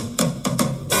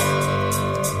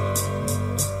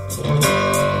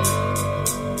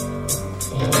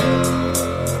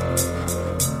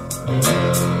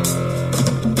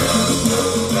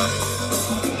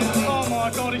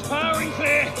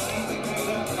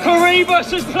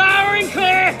Caribus is ploughing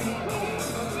clear.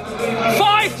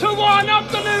 5-1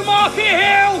 up the Newmarket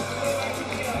Hill.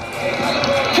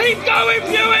 Keep going,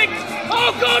 Buick.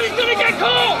 Oh God, he's going to get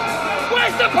caught.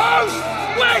 Where's the post?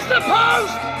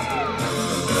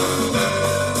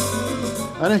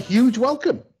 And a huge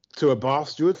welcome to a Bar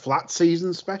Steward Flat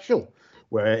Season Special,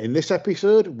 where in this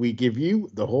episode we give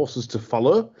you the horses to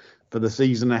follow for the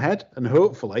season ahead, and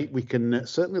hopefully we can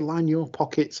certainly line your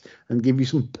pockets and give you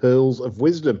some pearls of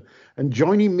wisdom. And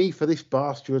joining me for this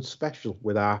Bar Steward Special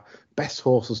with our best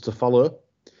horses to follow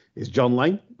is John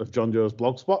Lane of John Joe's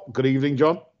Blogspot. Good evening,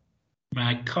 John.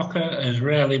 My cocker has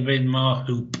rarely been more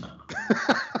hoop.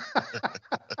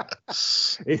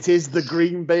 It is the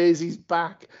Green Bays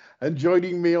back. And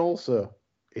joining me also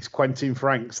is Quentin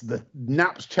Franks, the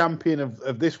Naps champion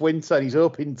of this winter. And he's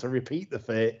hoping to repeat the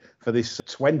fate for this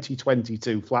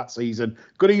 2022 flat season.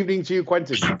 Good evening to you,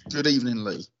 Quentin. Good evening,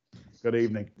 Lee. Good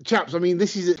evening. Chaps, I mean,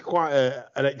 this is quite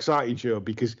an exciting show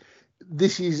because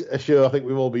this is a show I think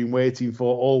we've all been waiting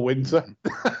for all winter.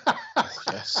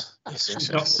 Yes.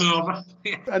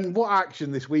 And what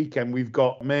action this weekend? We've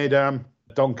got Maydam,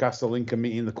 Doncaster Lincoln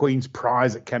meeting, the Queen's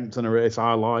Prize at Kempton, a race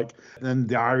I like, and then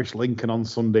the Irish Lincoln on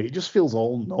Sunday. It just feels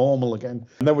all normal again.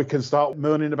 And then we can start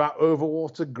moaning about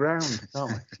overwatered ground,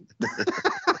 can't we?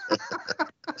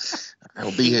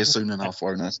 I'll be here soon enough,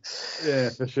 won't it?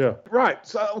 Yeah, for sure. Right,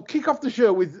 so I'll kick off the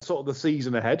show with sort of the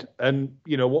season ahead and,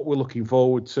 you know, what we're looking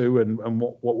forward to and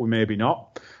what we maybe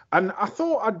not. And I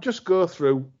thought I'd just go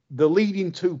through the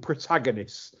leading two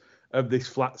protagonists of this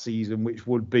flat season, which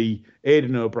would be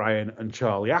Aidan O'Brien and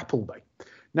Charlie Appleby.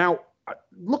 Now,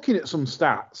 looking at some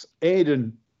stats,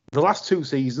 Aidan, the last two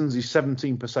seasons, is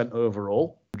 17%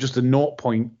 overall, just a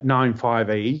 0.95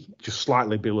 AE, just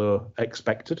slightly below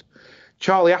expected.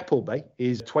 Charlie Appleby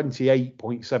is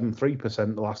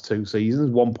 28.73% the last two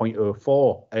seasons,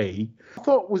 1.04 AE. I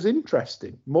thought was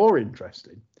more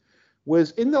interesting,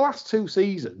 was in the last two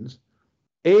seasons,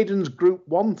 Aidan's Group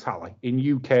 1 tally in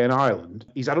UK and Ireland,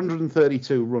 he's had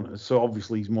 132 runners, so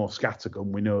obviously he's more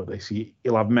scattergun, we know this.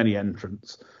 He'll have many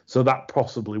entrants, so that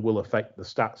possibly will affect the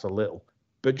stats a little.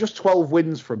 But just 12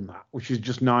 wins from that, which is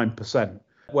just 9%.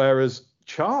 Whereas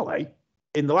Charlie,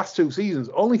 in the last two seasons,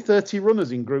 only 30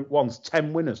 runners in Group 1s,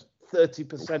 10 winners,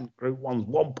 30% Group 1s,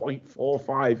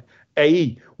 1.45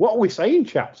 AE. What are we saying,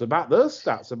 chaps, about those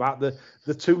stats, about the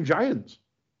two giants?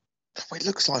 It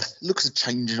looks a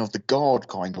changing of the guard,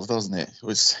 kind of, doesn't it? It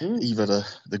was either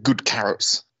the good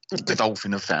carrots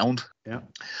Godolphin have found. Yeah.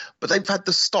 But they've had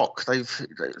the stock. They've,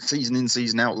 season in,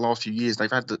 season out, the last few years, they've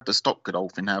had the stock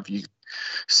Godolphin. Now, if you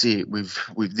see it with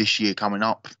this year coming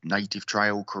up, Native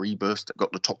Trail, Caribus, that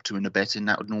got the top two in the betting,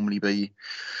 that would normally be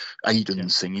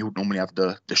Aidan's thing. He would normally have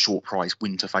the short price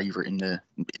winter favourite in the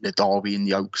Derby and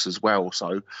the Oaks as well.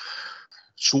 So,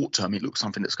 short term, it looks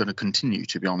something that's going to continue,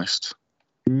 to be honest.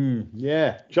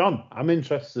 Yeah, John, I'm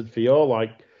interested for your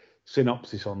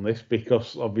synopsis on this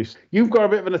because obviously you've got a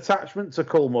bit of an attachment to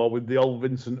Culmore with the old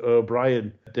Vincent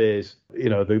O'Brien days, you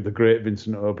know, the great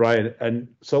Vincent O'Brien. And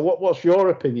so what's your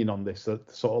opinion on this, the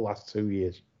sort of last 2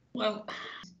 years? Well,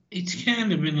 it's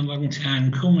kind of been a long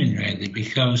time coming, really,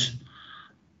 because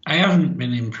I haven't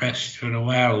been impressed for a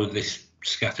while with this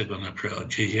scattergun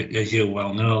approach, as you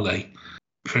well know.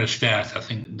 For a start, I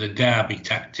think the Derby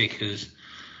tactic has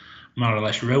more or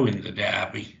less ruined the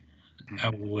Derby,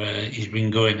 how he's been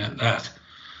going at that.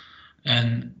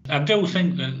 And I do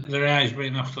think that their eyes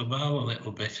been off the ball a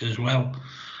little bit as well,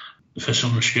 for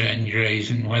some strange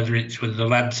reason, whether it's with the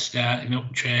lads starting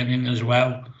up training as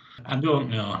well. I don't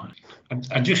know.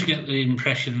 I just get the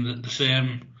impression that the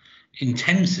same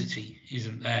intensity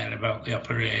isn't there about the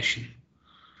operation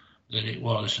that it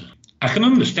was. I can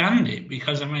understand it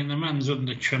because, I mean, the man's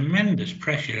under tremendous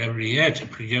pressure every year to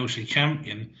produce a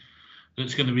champion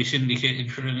that's going to be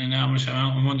syndicated for an enormous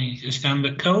amount of money to stand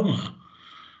at Como.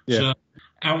 Yeah. So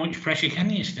how much pressure can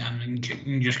you stand and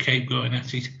just keep going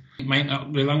at it? It might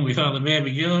not be long before the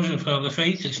baby Joseph or the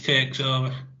fetus takes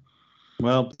over.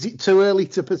 Well, is it too early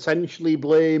to potentially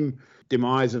blame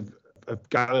demise of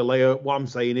Galileo? What I'm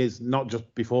saying is not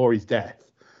just before his death,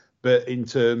 but in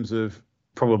terms of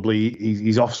probably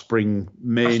his offspring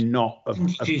may not have... I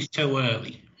think it is too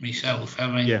early, myself. I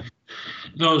mean,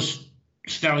 those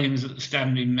stallions that are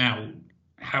standing now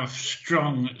have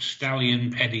strong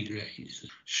stallion pedigrees,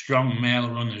 strong male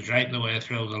runners right the way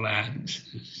through the lines.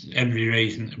 There's every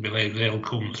reason to believe they'll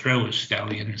come through as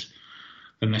stallions.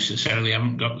 They necessarily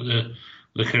haven't got the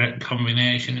correct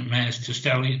combination of mares to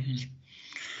stallions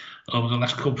over the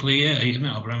last couple of years, you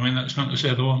know. But I mean, that's not to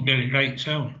say they won't get it right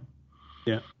soon.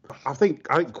 Yeah, I think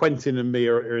Quentin and me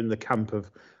are in the camp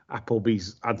of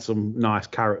Appleby's had some nice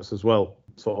carrots as well.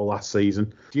 sort of last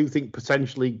season. Do you think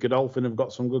potentially Godolphin have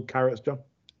got some good carrots, John?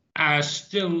 I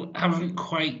still haven't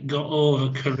quite got over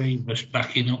Caribus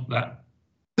backing up that.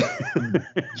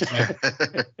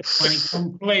 When he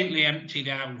completely emptied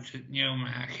out at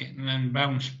Newmarket and then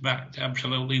bounced back to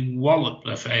absolutely wallop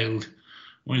the field.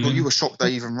 Well, you were shocked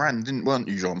they even ran, weren't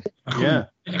you, John? I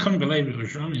couldn't believe it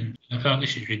was running. I thought,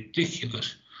 this is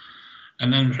ridiculous.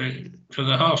 And then for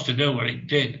the horse to do what it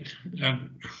did,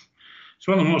 it's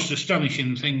one of the most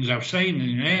astonishing things I've seen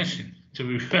in racing, to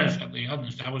be perfectly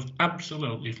honest. I was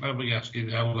absolutely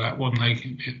flabbergasted how that one leg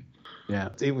did. Yeah,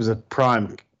 it was a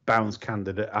prime bounce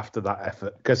candidate after that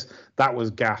effort, because that was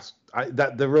gas.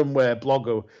 The run where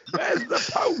Bloggo, where's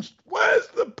the post? Where's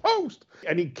the post?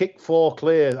 And he kicked 4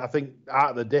 clear, I think,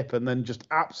 out of the dip, and then just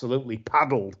absolutely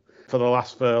paddled for the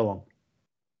last furlong.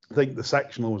 I think the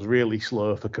sectional was really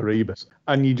slow for Caribus.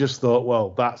 And you just thought, well,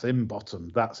 that's him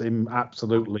bottom. That's him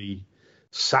absolutely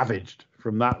savaged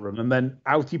from that run. And then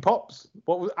out he pops.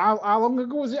 How long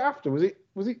ago was it after? Was it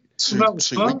 2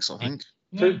 weeks, I think.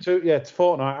 It's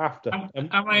fortnight after.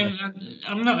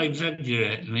 I'm not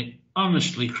exaggerating. It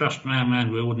honestly crossed my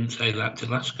mind we wouldn't say that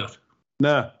to Ascot.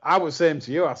 No, I was saying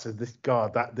to you, I said,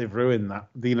 that they've ruined that.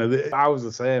 I was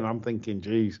the same. I'm thinking,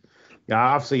 geez.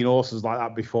 Yeah, I've seen horses like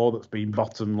that before that's been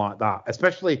bottom like that,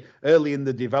 especially early in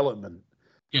the development.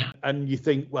 Yeah. And you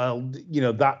think, well,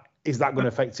 that is that going to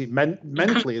affect it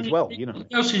mentally as well,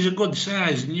 Else is a good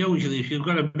size, and usually if you've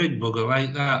got a big bugger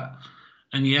like that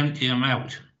and you empty them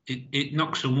out, it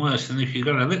knocks them worse than if you've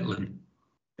got a little one.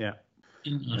 Yeah.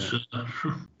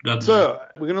 So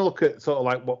we're going to look at sort of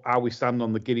like how we stand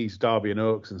on the Guineas, Derby and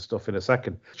Oaks and stuff in a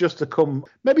second. Just to come,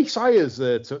 maybe sires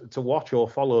to watch or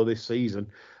follow this season.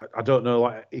 I don't know,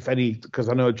 like if any, because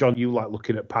I know, John, you like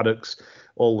looking at paddocks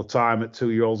all the time at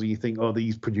 2-year-olds and you think, oh,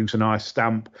 these produce a nice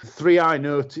stamp. 3 I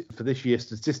know for this year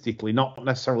statistically, not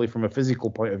necessarily from a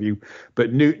physical point of view,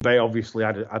 but Newt Bay obviously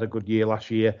had a good year last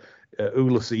year.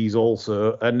 Ulysses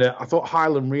also, and I thought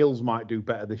Highland Reels might do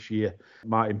better this year,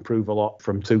 might improve a lot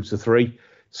from 2 to 3.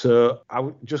 So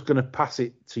I'm just going to pass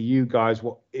it to you guys.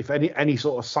 What, if any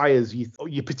sort of sires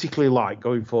you particularly like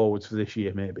going forwards for this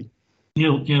year, maybe?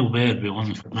 Neil Baird be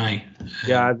one for me.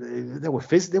 Yeah, they were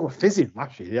fizzing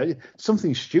last year.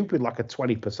 Something stupid like a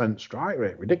 20% strike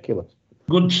rate, ridiculous.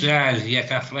 Good size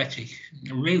yet athletic,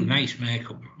 a real nice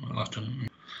makeup. A lot of them.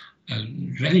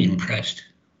 Very impressed.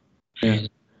 Yeah.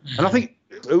 And I think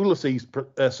Ulysses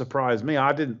surprised me.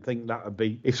 I didn't think that would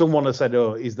be... If someone had said,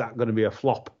 oh, is that going to be a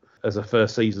flop as a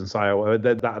first season sire,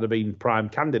 then that would have been prime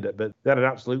candidate. But they had an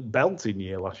absolute belting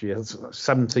year last year,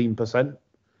 17%.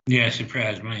 Yeah, it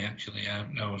surprised me, actually.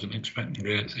 I wasn't expecting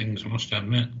great things, I must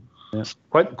admit. Yeah.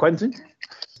 Quentin?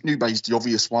 New Bay's the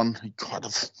obvious one. He kind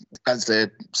of, as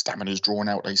their stamina's drawn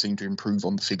out, they seem to improve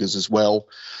on the figures as well.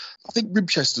 I think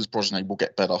Ribchester's progeny will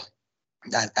get better,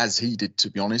 as he did, to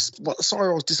be honest. What the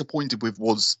sire I was disappointed with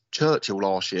was Churchill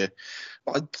last year.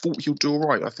 But I thought he'll do all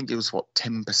right. I think it was,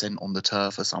 10% on the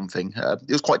turf or something.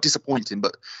 It was quite disappointing,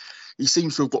 but he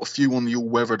seems to have got a few on the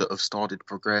all-weather that have started to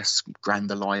progress. Grand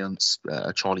Alliance,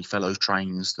 Charlie Fellows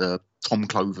trains, the Tom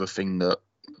Clover thing that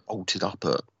bolted up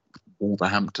at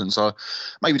Wolverhampton. So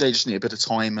maybe they just need a bit of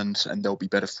time and there'll be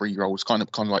better 3-year-olds, kind of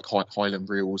like Highland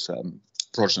Reels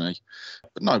progeny.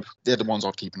 But no, they're the ones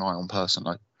I'd keep an eye on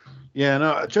personally. Yeah,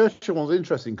 no, Churchill one's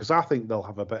interesting because I think they'll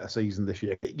have a better season this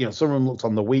year. Some of them looked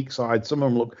on the weak side, some of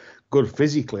them look good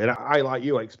physically, and I, like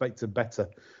you, expected better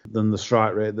than the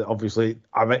strike rate. That obviously,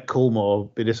 I bet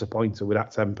Coolmore be disappointed with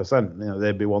that 10%.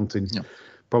 They'd be wanting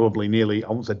probably nearly, I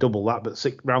won't say double that, but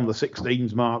around the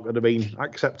 16s mark would have been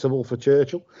acceptable for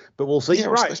Churchill. But we'll see. Yeah,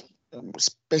 right.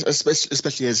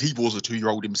 Especially as he was a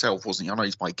 2-year-old himself, wasn't he? I know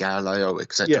he's by Galileo,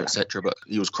 etc., but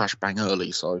he was crash bang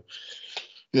early, so...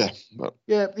 Yeah,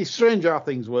 it's strange how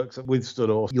things work with stud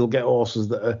horses. You'll get horses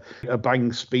that are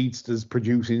bang speedsters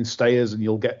producing stayers, and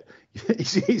you'll get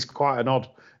it's quite an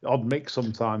odd mix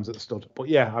sometimes at stud. But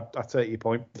yeah, I take your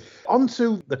point. On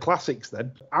to the classics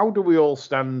then. How do we all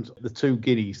stand the 2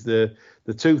 guineas, the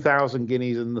 2,000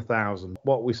 guineas and the 1,000?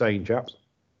 What are we saying, chaps?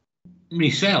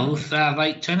 Myself, I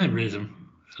like Tenebrism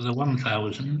for the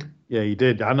 1,000. Yeah, you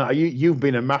did. I know you've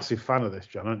been a massive fan of this,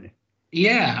 John, haven't you?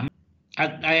 Yeah.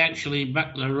 I actually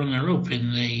backed the runner-up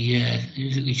in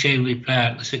the Chaveley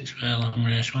Park, the 6 furlong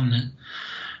race, wasn't it?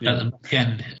 Yeah. At the back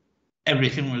end.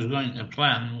 Everything was going to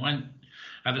plan.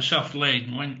 Had a soft leg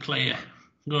and went clear,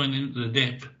 going into the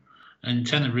dip. And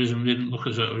Tenebrism didn't look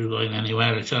as though it was going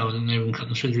anywhere at all. Didn't even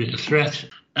consider it a threat.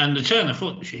 And the turn of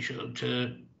foot she showed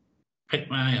to pick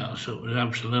my horse up was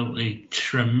absolutely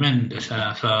tremendous,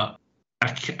 I thought. I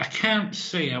can't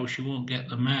see how she won't get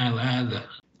the mile either.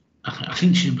 I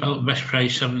think she's about the best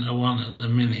price 7-1 at the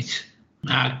minute.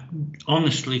 I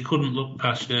honestly couldn't look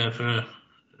past her for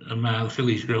a mile.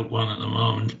 Phillies Group 1 at the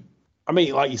moment. I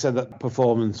mean, like you said, that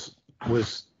performance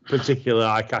was particularly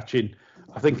eye-catching.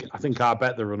 I think I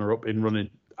bet the runner-up in running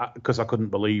because I couldn't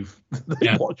believe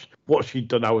what she'd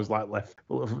done. I was like left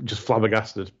just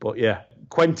flabbergasted. But yeah,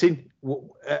 Quentin,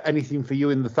 anything for you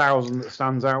in the 1,000 that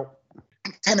stands out?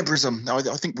 Tenebrism.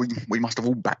 I think we must have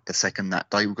all backed the second that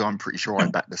day. I'm pretty sure I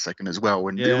backed the second as well.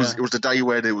 And it was the day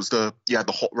where there was the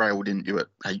hot rail, didn't you, at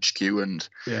HQ? And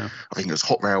I think it was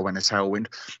hot rail and a tailwind.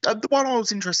 The one I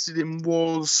was interested in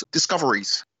was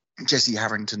Discoveries. Jessie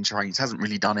Harrington trains, hasn't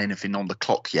really done anything on the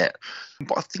clock yet,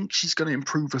 but I think she's going to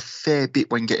improve a fair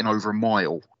bit when getting over a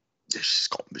mile.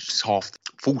 She's half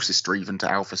full sister even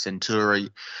to Alpha Centauri.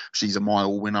 She's a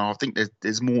mile winner. I think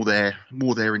there's more there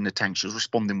in the tank. She was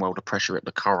responding well to pressure at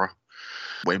the Curragh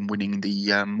when winning the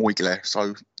Moyglare.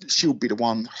 So she'll be the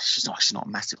one. She's not a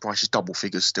massive price. She's double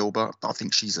figures still, but I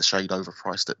think she's a shade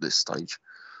overpriced at this stage.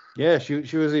 Yeah, she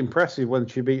was impressive when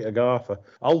she beat Agartha.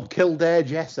 Old Kildare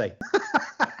Jessie.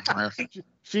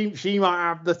 She might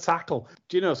have the tackle.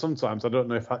 Do you know, sometimes I don't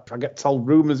know if I get told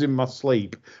rumours in my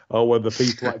sleep or whether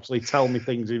people actually tell me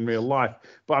things in real life.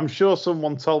 But I'm sure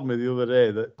someone told me the other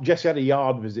day that Jessie had a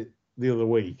yard visit the other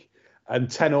week and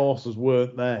 10 horses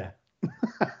weren't there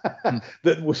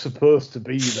that were supposed to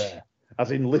be there. As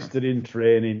in listed in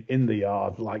training in the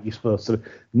yard, like you're supposed to.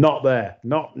 Not there.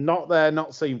 Not there,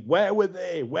 not seen. Where were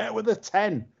they? Where were the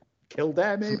 10?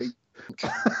 Kildare, maybe?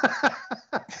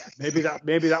 maybe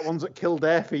that one's at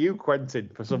Kildare for you,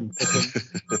 Quentin, for some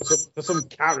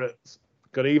carrots.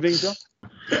 Good evening, John.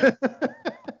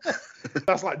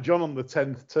 That's like John on the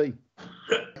 10th tee.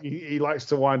 He likes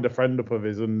to wind a friend up of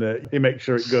his and he makes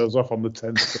sure it goes off on the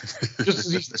 10th just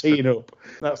as he's teeing up.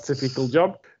 That's typical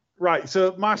John. Right,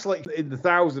 so my selection in the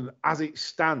 1,000 as it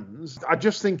stands, I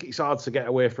just think it's hard to get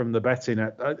away from the betting.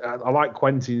 I like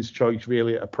Quentin's choice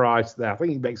really at a price there. I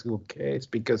think he makes a good case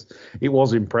because it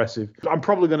was impressive. I'm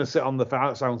probably going to sit on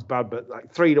that sounds bad, but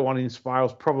like 3-1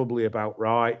 Inspire's probably about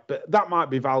right. But that might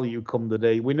be value come the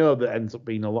day. We know that ends up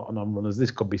being a lot of non-runners.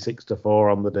 This could be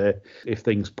 6-4 on the day if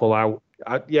things pull out.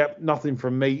 Nothing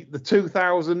from me. The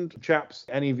 2,000 chaps,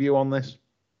 any view on this?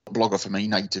 Blogger for me,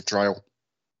 Native Trail.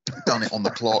 Done it on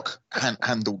the clock,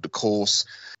 handled the course.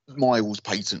 Miles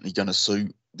patently going to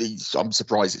suit. I'm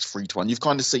surprised it's 3-1. You've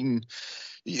kind of seen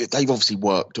they've obviously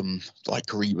worked on like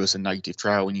Caribus and Native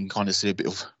Trail, and you can kind of see a bit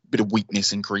of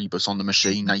weakness in Caribus on the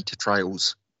machine. Native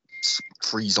Trails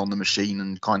freeze on the machine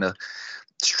and kind of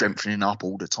strengthening up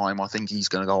all the time. I think he's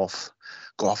going to go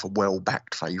off a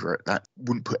well-backed favourite. That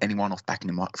wouldn't put anyone off backing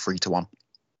him up 3-1.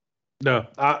 No,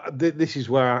 this is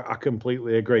where I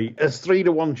completely agree. As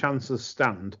 3-1 chances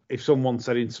stand, if someone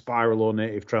said Inspiral or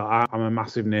Native Trail, I'm a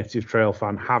massive Native Trail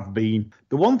fan, have been.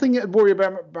 The one thing I'd worry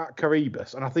about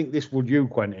Caribus, and I think this would you,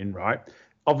 Quentin, right?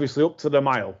 Obviously, up to the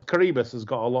mile, Caribus has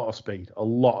got a lot of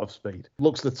speed.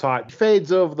 Looks the type,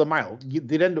 fades over the mile.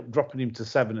 They'd end up dropping him to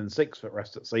 7 and 6 for the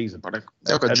rest of the season. But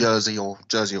they've got Jersey or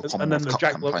Commonwealth and then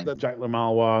the Jack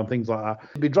LaMalois and things like that.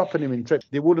 They'd be dropping him in trip.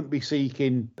 They wouldn't be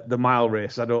seeking the mile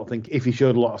race, I don't think, if he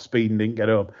showed a lot of speed and didn't get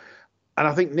home. And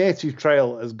I think Native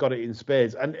Trail has got it in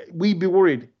spades. And we'd be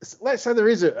worried. Let's say there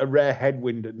is a rare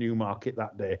headwind at Newmarket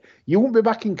that day. You wouldn't be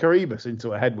backing Caribus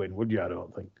into a headwind, would you? I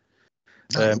don't think.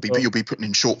 You'll be putting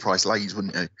in short price lays,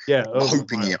 wouldn't you? Yeah,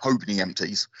 hoping he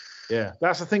empties. Yeah,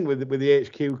 that's the thing with the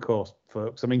HQ course,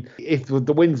 folks. I mean, if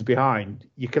the wind's behind,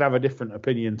 you can have a different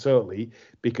opinion totally,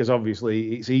 because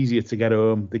obviously it's easier to get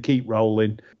home. They keep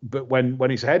rolling, but when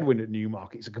it's a headwind at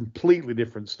Newmarket, it's a completely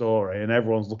different story, and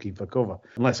everyone's looking for cover.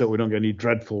 Unless we don't get any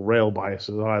dreadful rail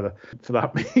biases either for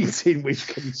that meeting, which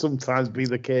can sometimes be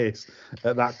the case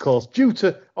at that course, due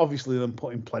to obviously them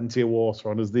putting plenty of water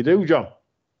on as they do, John.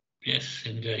 Yes,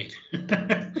 indeed.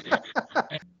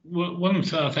 One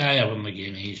thought I have on the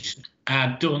Guineas,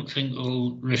 I don't think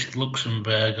they'll risk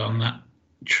Luxembourg on that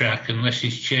track unless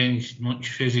he's changed much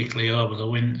physically over the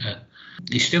winter.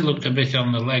 He still looked a bit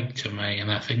on the leg to me,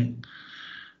 and I think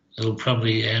they'll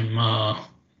probably aim more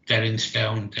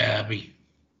Derringstown Derby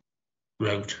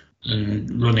route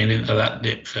than running into that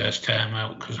dip first time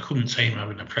out, because I couldn't see him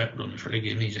having a prep run for the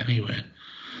Guineas anyway.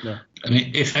 No. And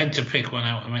if I had to pick one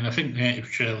out, I mean, I think Native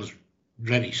Trail's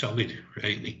very solid,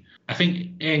 really. I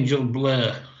think Angel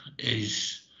Blur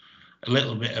is a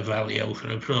little bit of value for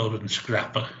a proven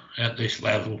scrapper at this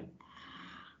level.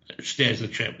 It stays the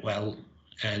trip well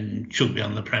and should be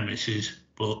on the premises,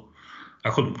 but I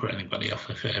couldn't put anybody off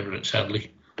the favourite,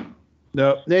 sadly.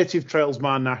 No, Native Trail's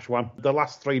my Nash one. The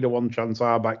last 3-1 chance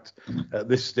I backed at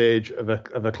this stage of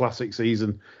a classic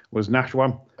season was Nash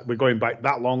one. We're going back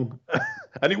that long.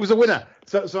 And it was a winner.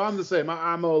 So I'm the same.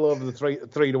 I'm all over the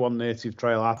 3-1 native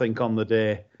trail. I think on the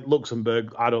day.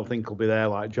 Luxembourg, I don't think will be there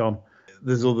like John.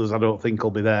 There's others I don't think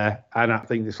will be there. And I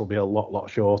think this will be a lot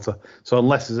shorter. So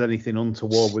unless there's anything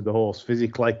untoward with the horse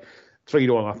physically,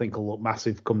 3-1 I think will look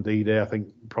massive come D-Day. I think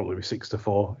probably be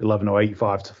 6-4, 11 or 8,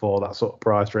 5-4, that sort of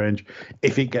price range.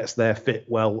 If it gets there fit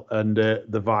well and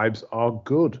the vibes are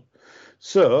good.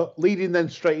 So leading then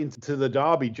straight into the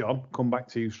Derby, John, come back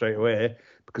to you straight away,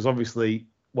 because obviously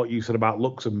what you said about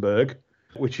Luxembourg,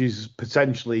 which is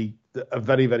potentially a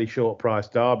very, very short price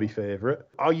Derby favourite.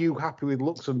 Are you happy with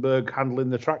Luxembourg handling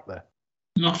the track there?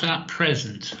 Not at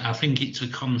present. I think it's a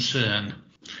concern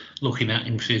looking at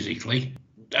him physically.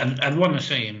 I'd want to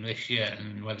see him this year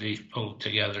and whether he's pulled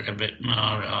together a bit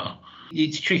more. Or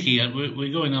it's tricky.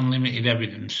 We're going on limited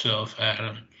evidence so far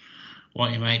on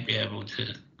what he might be able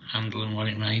to handle and what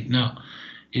he might not.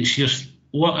 It's just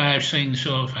what I've seen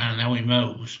so far and how he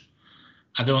moves.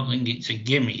 I don't think it's a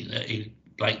gimme that he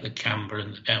like the camber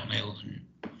and the downhill and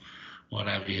what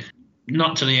have you.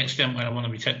 Not to the extent where I want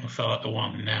to be taking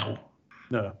 4-1 now.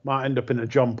 No, might end up in a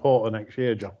John Porter next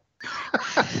year, John.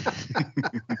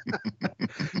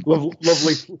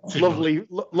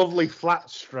 lovely flat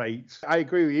straight. I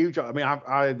agree with you, John. I mean,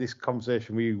 I had this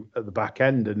conversation with you at the back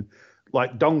end, and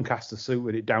like Doncaster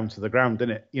suited it down to the ground,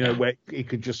 didn't it? You know, where he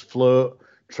could just float,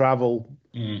 travel,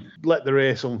 let the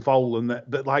race unfold, and that.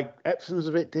 But like Epsom's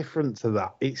a bit different to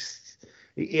that.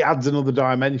 It adds another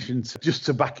dimension just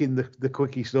to back in the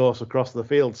quickest horse across the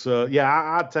field. So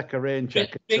yeah, I'd take a rain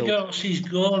check. Big horses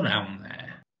go around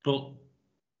there, but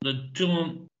they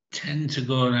don't tend to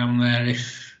go around there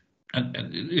if,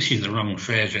 and this is the wrong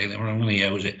phrase really, I'm going to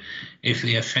use it, if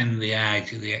they offend the eye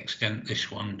to the extent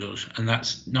this one does. And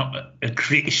that's not a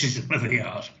criticism of the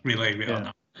horse, believe it or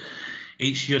not.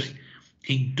 It's just,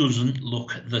 he doesn't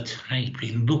look the type.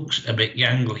 He looks a bit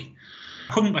gangly.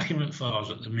 I couldn't back him at 4s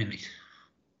at the minute.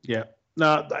 Yeah.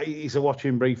 No, he's a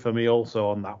watching brief for me also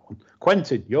on that one.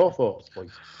 Quentin, your thoughts,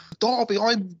 please. Derby,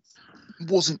 I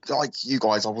wasn't like you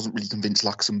guys. I wasn't really convinced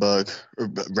Luxembourg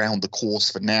around the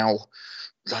course for now.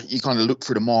 Like, you kind of look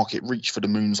through the market, reach for the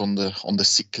moons on the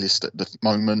sick list at the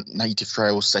moment. Native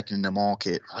Trails second in the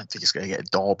market. I don't think it's going to get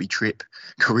a Derby trip.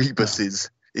 Caribus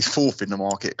is fourth in the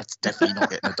market. That's definitely not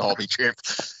getting a Derby trip.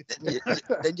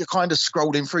 Then you're kind of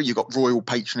scrolling through. You've got Royal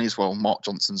Patronage. Well, Mark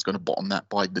Johnson's going to bottom that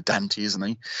by the Dante, isn't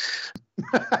he?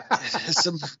 I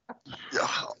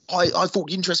thought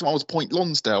the interesting one was Point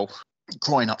Lonsdale,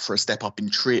 crying up for a step up in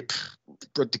trip.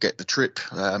 Good to get the trip,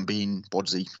 being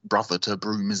Bodsey brother to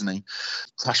Broome, isn't he?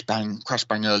 Crash bang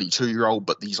early 2-year-old,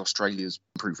 but these Australians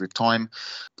improve with time.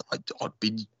 I'd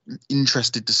be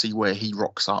interested to see where he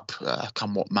rocks up,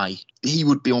 come what may. He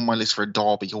would be on my list for a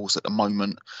Derby horse at the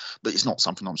moment, but it's not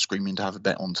something I'm screaming to have a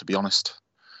bet on, to be honest.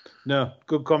 No,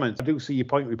 good comment. I do see your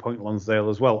point with Point Lonsdale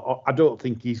as well. I don't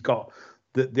think he's got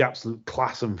the absolute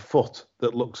class and foot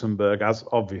that Luxembourg has,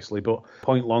 obviously, but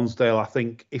Point Lonsdale, I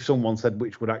think if someone said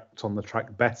which would act on the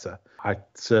track better, I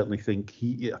certainly think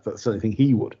he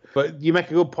would. But you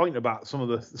make a good point about some of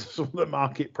the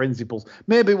market principles.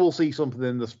 Maybe we'll see something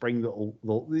in the spring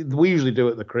we usually do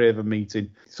at the Craven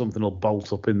meeting. Something will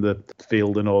bolt up in the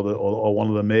field or one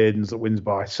of the maidens that wins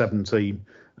by 17,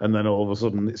 and then all of a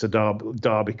sudden it's a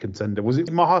Derby contender. Was it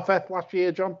Mohafeth last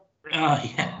year, John? Oh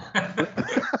yeah.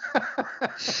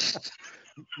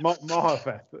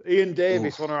 Mohafeth. Ian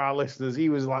Davis, one of our listeners, he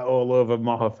was like all over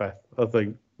Mohafeth, I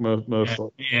think,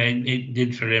 mostly. Yeah, it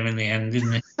did for him in the end,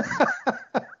 didn't it?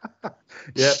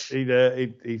 Yeah,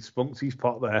 he spunked his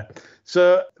pot there.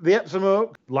 So the Epsom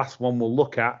Oak, last one we'll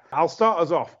look at. I'll start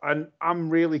us off, and I'm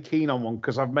really keen on one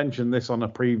because I've mentioned this on a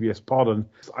previous pod, and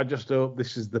I just hope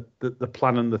this is the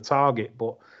plan and the target,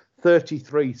 but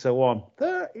 33-1.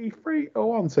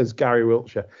 33-1, says Gary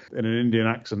Wiltshire in an Indian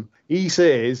accent. He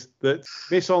says that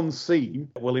Miss On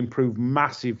Scene will improve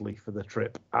massively for the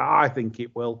trip. I think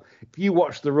it will. If you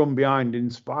watch the run behind in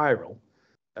Spiral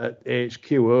at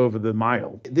HQ over the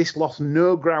mile, this lost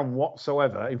no ground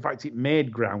whatsoever. In fact, it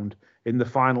made ground in the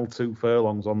final 2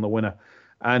 furlongs on the winner.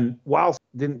 And whilst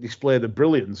it didn't display the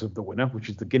brilliance of the winner, which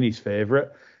is the Guineas favourite,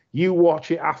 you watch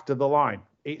it after the line.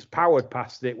 It's powered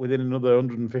past it within another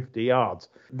 150 yards.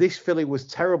 This filly was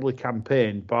terribly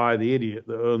campaigned by the idiot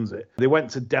that owns it. They went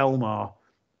to Delmar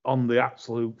on the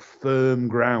absolute firm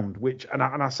ground, and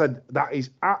I said, that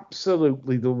is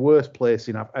absolutely the worst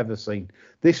placing I've ever seen.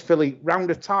 This filly,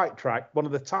 round a tight track, one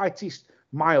of the tightest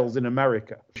miles in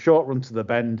America, short run to the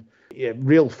bend,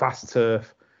 real fast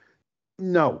turf.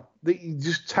 No,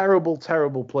 Just terrible,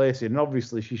 terrible placing. And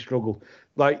obviously she struggled.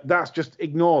 Like, that's just,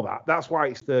 ignore that. That's why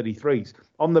it's 33s.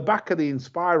 On the back of the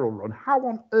Inspiral run, how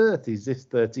on earth is this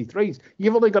 33s?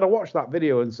 You've only got to watch that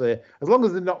video and say, as long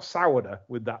as they're not soured her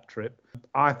with that trip,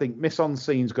 I think Miss On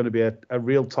Scene is going to be a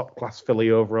real top-class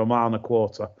filly over a mile and a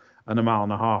quarter and a mile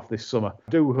and a half this summer.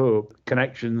 I do hope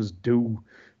connections do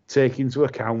take into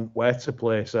account where to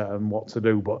place her and what to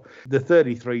do, but the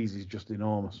 33s is just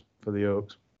enormous for the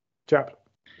Oaks. Chaps?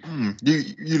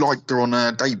 You liked her on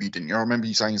her debut, didn't you? I remember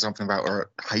you saying something about her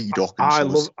at Haydock.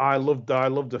 I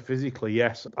loved her physically.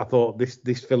 Yes, I thought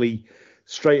this filly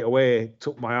straight away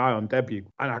took my eye on debut,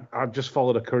 and I just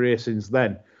followed her career since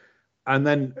then. And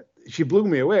then she blew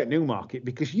me away at Newmarket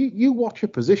because you watch her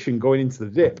position going into the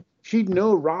dip. She'd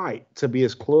no right to be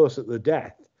as close at the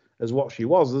death as what she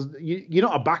was. You're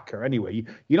not a backer anyway.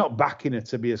 You're not backing her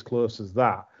to be as close as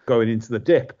that going into the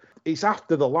dip. It's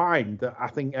after the line that I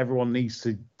think everyone needs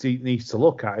to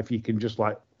look at. If you can just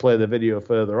like play the video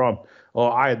further on,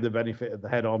 or I had the benefit of the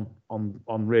head on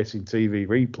Racing TV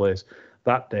replays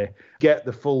that day, get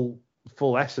the full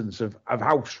essence of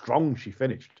how strong she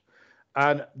finished.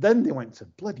 And then they went to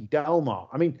bloody Delmar.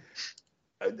 I mean,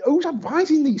 who's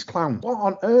advising these clowns? What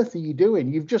on earth are you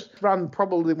doing? You've just ran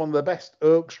probably one of the best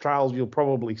Oaks trials you'll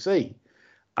probably see.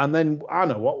 And then I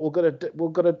know what we'll go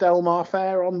to Delmar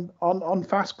Fair on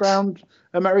fast ground,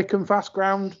 American fast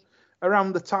ground,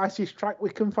 around the tightest track we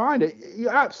can find.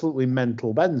 You're absolutely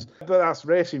mental, Benz. But that's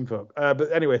racing folk.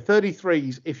 But anyway,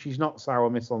 33s if she's not sour,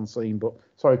 Miss On Scene. But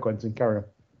sorry, Quentin, carry on.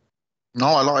 No,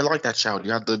 I like that shout.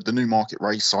 You had the Newmarket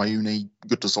race, Sayuni,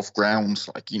 good to soft ground.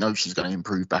 Like, she's going to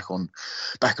improve back on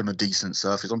a decent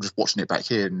surface. I'm just watching it back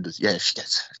here, and yeah, she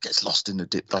gets lost in the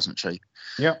dip, doesn't she?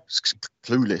 Yeah, it's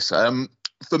clueless.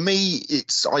 For me,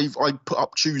 I put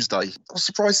up Tuesday. I was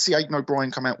surprised to see Aidan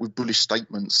O'Brien come out with bullish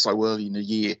statements so early in the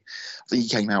year. I think he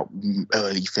came out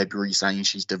early February saying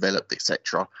she's developed,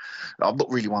 etc. I'm not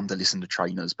really one to listen to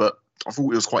trainers, but I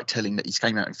thought it was quite telling that he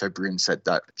came out in February and said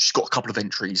that she's got a couple of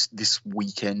entries this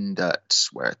weekend at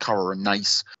Curragh and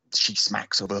Naas. She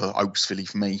smacks of her Oaks filly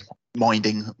for me.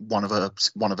 Minding one of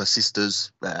her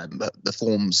sisters. The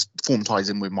form ties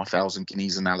in with my 1,000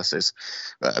 Guineas analysis.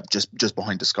 Just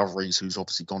behind Discoveries, who's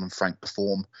obviously gone and franked the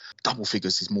form. Double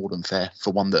figures is more than fair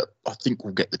for one that I think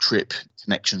will get the trip.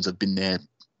 Connections have been there,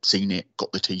 seen it,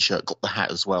 got the T-shirt, got the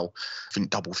hat as well. I think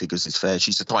double figures is fair.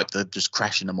 She's the type that just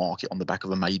crash in the market on the back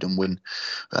of a maiden win,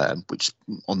 which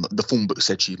on the form book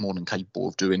said she's more than capable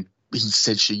of doing. He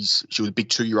said she was a big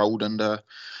 2-year-old and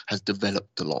has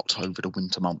developed a lot over the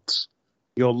winter months.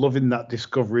 You're loving that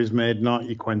Discovery's made, aren't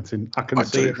you, Quentin? I can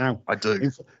see it now. I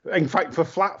do. In fact, for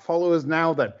flat followers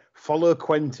now, then follow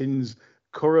Quentin's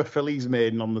Curragh Fillies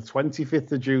maiden on the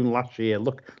 25th of June last year.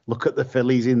 Look at the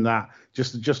fillies in that.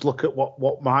 Just look at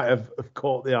what might have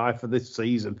caught the eye for this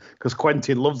season, because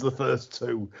Quentin loves the first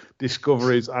two,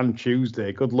 Discoveries and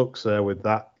Tuesday. Good luck, sir, with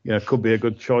that. Could be a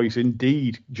good choice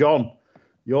indeed. John,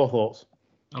 your thoughts?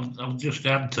 I'll just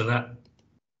add to that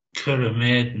Curragh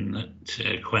maiden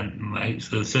that Quentin likes.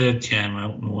 The third came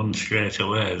out and won straight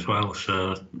away as well.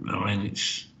 So I mean,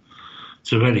 it's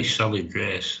a very solid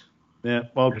race. Yeah,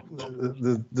 well,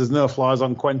 there's no flies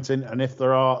on Quentin, and if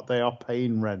there are, they are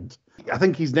paying rent. I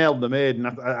think he's nailed the maiden.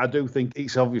 I do think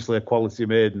it's obviously a quality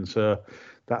maiden, so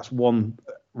that's one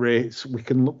race we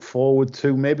can look forward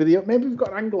to. Maybe we've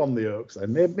got an angle on the Oaks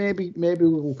then. Maybe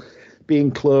we'll be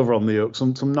in clover on the Oaks.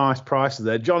 Some nice prices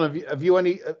there. John, have you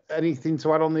anything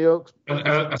to add on the Oaks?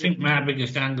 I think my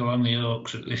biggest angle on the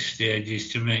Oaks at this stage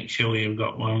is to make sure you've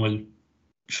got one with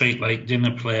feet like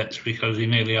dinner plates, because he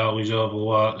nearly always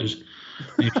overwaters.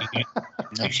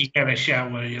 If you get a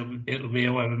shower, it'll be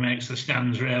whoever makes the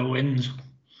stands rail wins.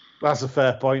 That's a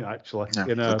fair point, actually.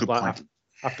 Yeah, point.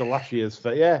 After last year's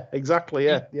fair. Yeah, exactly.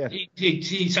 Yeah.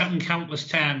 It's happened countless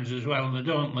times as well, and they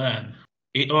don't learn.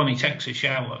 It only takes a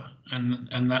shower,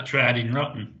 and that's riding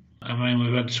rotten. I mean,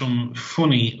 we've had some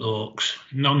funny Oaks,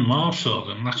 none more so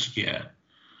than last year,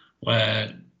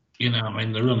 where,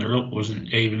 the runner-up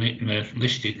wasn't even hitting the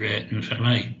listed rating for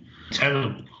me.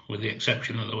 Terrible, with the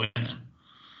exception of the winner.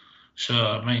 So,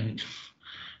 I mean,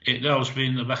 it always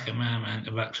been in the back of my mind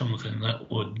to back something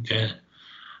that would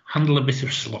handle a bit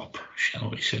of slop, shall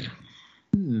we say.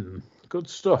 Good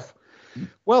stuff.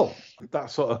 Well, that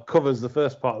sort of covers the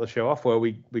first part of the show off, where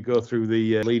we go through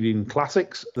the leading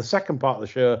classics. The second part of the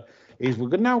show is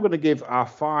we're now going to give our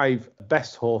 5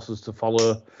 best horses to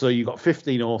follow. So you've got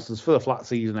 15 horses for the flat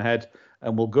season ahead,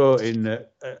 and we'll go in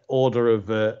order of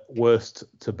worst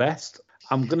to best.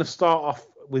 I'm going to start off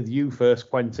with you first,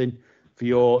 Quentin, for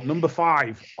your number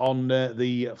 5 on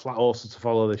the flat horses to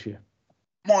follow this year.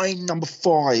 My number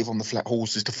 5 on the flat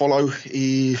horses to follow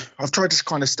is I've tried to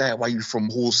kind of stay away from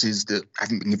horses that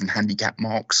haven't been given handicap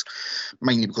marks,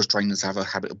 mainly because trainers have a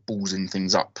habit of ballsing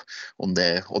things up on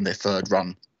their third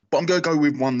run. But I'm going to go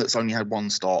with one that's only had one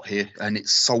start here, and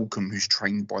it's Solcombe, who's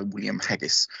trained by William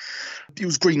Haggis. He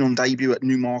was green on debut at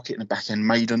Newmarket in a back-end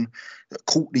maiden.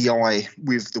 Caught the eye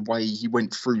with the way he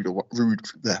went through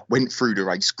the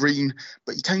race green,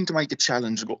 but he came to make a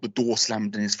challenge and got the door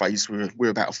slammed in his face. We're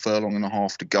about a furlong and a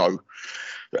half to go.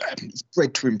 He's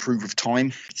bred to improve with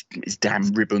time. His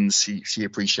damn ribbons, she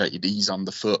appreciated ease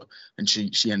underfoot, and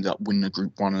she ended up winning a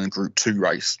Group 1 and a Group 2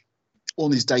 race.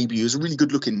 On his debut, is a really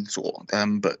good looking sort,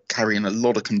 but carrying a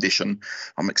lot of condition.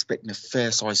 I'm expecting a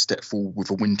fair size step forward with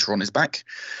a winter on his back.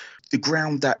 The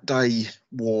ground that day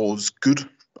was good.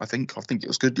 I think it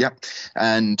was good, yeah.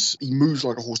 And he moves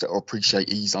like a horse that will appreciate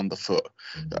ease underfoot.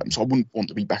 So I wouldn't want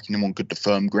to be backing him on good to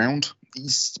firm ground. He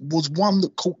was one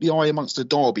that caught the eye amongst the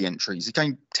Derby entries. He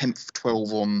came 10th,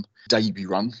 12 on debut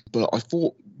run, but I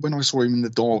thought when I saw him in the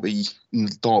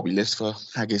Derby list for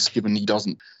Haggis, given he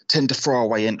doesn't tend to throw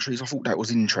away entries, I thought that was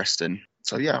interesting.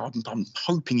 So yeah, I'm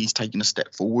hoping he's taking a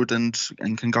step forward and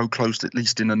can go close at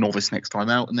least in a novice next time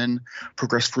out and then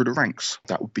progress through the ranks.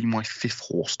 That would be my 5th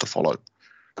horse to follow.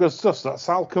 Good stuff. That's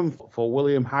Salcombe for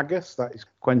William Haggis. That is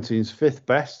Quentin's 5th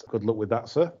best. Good luck with that,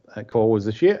 sir. Forwards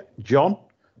this year. John,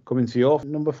 coming to your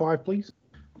number 5, please.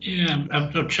 Yeah, I'm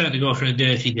trying to go for a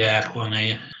dirty dark one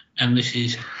here. And this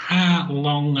is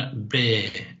Harlong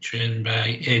Bay, trained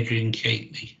by Adrian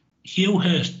Caithney. Hugh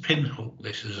Hurst pinhooked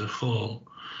this as a foal,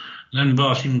 then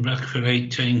bought him back for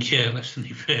 18k, less than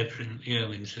he paid for the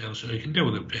early sale, so he can do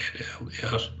with a paid early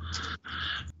horse.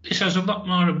 This has a lot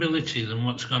more ability than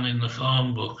what's gone in the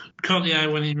form book. Caught the eye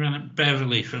when he ran at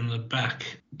Beverley from the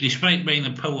back. Despite being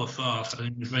a power fourth, I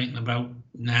think he was rating about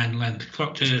 9 length.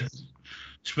 Clocked a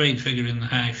speed figure in the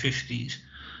high 50s.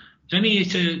 Then he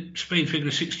hit a speed figure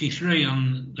of 63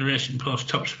 on the Racing Post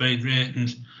top speed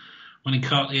ratings when he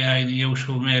caught the eye in the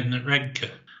Useful Maiden at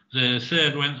Redcar. The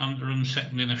third went on to run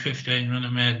second in a 15-runner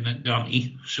maiden at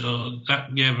Donny, so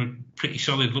that gave a pretty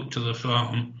solid look to the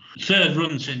form. Third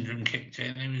run syndrome kicked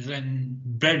in. He was then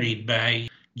buried by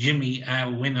Jimmy,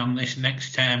 I'll win on this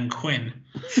next time, Quinn,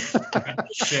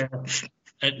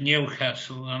 at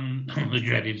Newcastle on the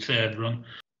dreaded third run.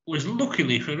 Was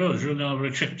luckily for us run over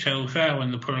a trip too far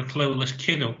when they put a clueless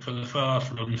kid up for the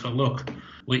 4th run for luck,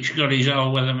 which got his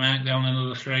all-weather mark down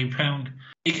another £3.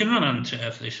 He can run on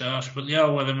turf, this horse, but the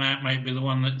all-weather mark might be the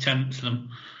one that tempts them.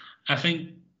 I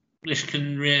think this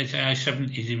can rate high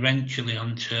 70s eventually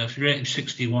on turf. Rated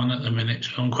 61 at the minute,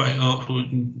 so I'm quite hopeful we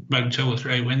can bag 2 or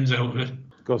 3 wins out of it.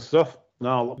 Good stuff.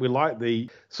 No, we like the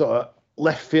sort of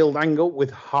left field angle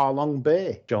with Harlong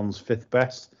Bay, John's 5th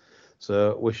best.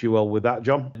 So wish you well with that,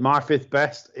 John. My 5th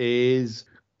best is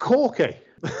Corky.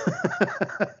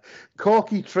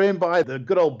 Corky, trained by the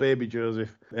good old Baby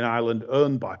Joseph in Ireland,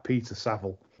 owned by Peter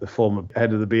Saville, the former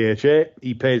head of the BHA.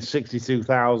 He paid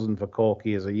 $62,000 for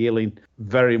Corky as a yearling,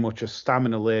 very much a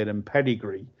stamina-laden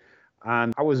pedigree.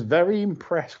 And I was very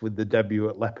impressed with the debut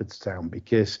at Leopardstown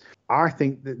because I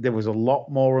think that there was a lot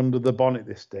more under the bonnet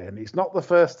this day. And it's not the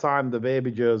first time the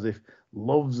Baby Joseph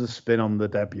loves a spin on the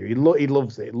debut. He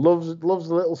loves it. Loves a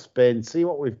little spin, see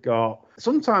what we've got.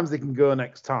 Sometimes they can go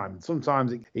next time.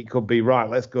 Sometimes it could be, right,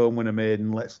 let's go and win a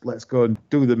maiden. Let's go and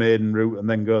do the maiden route and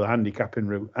then go the handicapping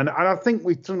route. And I think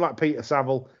with something like Peter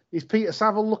Saville, is Peter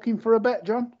Saville looking for a bet,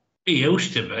 John? He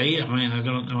used to be. I mean, I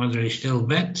don't know whether he still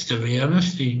bets, to be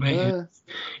honest. He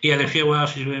had a few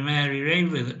horses with Mary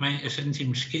Ravely that might have sent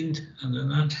him skinned. I don't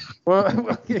know.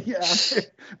 Well, yeah.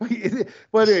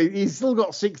 Well, he's still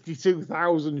got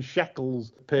 62,000 shekels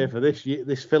to pay for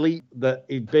this filly that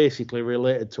is basically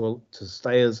related to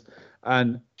Stayers.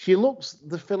 And she looks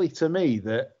the filly to me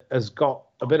that has got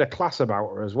a bit of class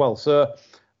about her as well. So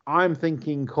I'm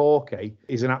thinking Corky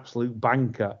is an absolute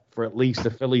banker for at least a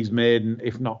filly's maiden,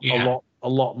 if not a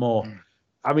lot more.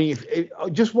 I mean,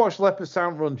 just watch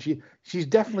Leopardstown run. She's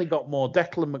definitely got more.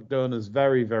 Declan McDonough's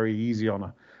very, very easy on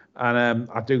her. And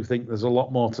I do think there's a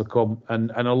lot more to come.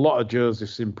 And a lot of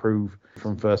Josephs improve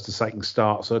from first to second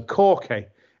start. So Corky,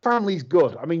 family's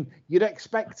good. I mean, you'd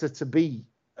expect her to be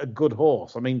a good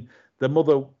horse. I mean, the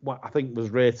mother, I think, was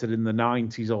rated in the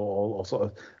 90s or sort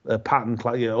of a pattern.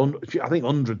 I think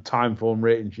 100 time form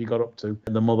rating she got up to,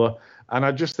 the mother. And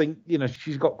I just think,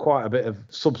 she's got quite a bit of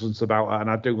substance about her, and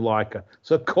I do like her.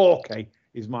 So Corky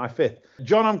is my 5th.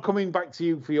 John, I'm coming back to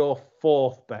you for your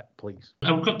 4th bet, please.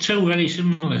 I've got 2 very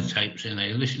similar types in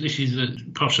here. This is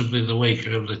possibly the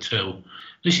weaker of the 2.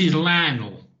 This is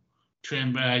Lionel,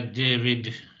 trained by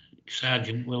David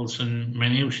Sergeant Wilson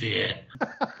Menusier.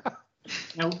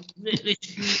 Now, this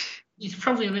It's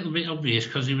probably a little bit obvious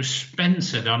because he was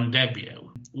Spencered on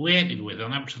debut, weighted with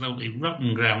on absolutely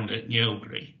rotten ground at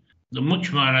Newbury. The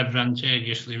much more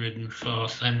advantageously ridden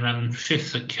fourth, then ran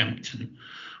fifth at Kempton,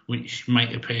 which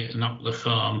might appear to knock the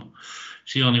form.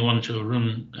 It's the only one to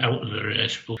run out of the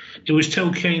race. But it was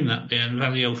too keen that day and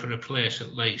value for a place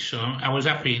at least, so I was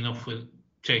happy enough with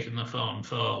taking the form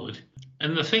forward.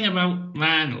 And the thing about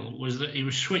Lionel was that he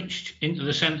was switched into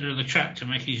the centre of the track to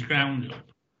make his ground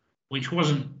up, which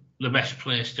wasn't the best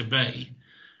place to be.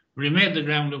 But he made the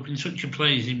ground up in such a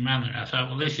pleasing manner. I thought,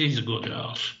 well, this is a good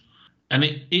horse. And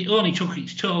it only took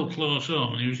its toll close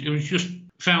home. It was just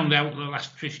found out the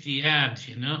last 50 yards,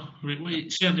 you know.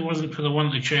 It certainly wasn't for the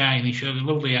one to try, and he showed a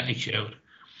lovely attitude.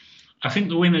 I think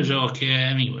the winner's okay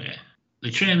anyway. The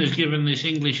trainer's given this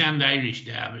English and Irish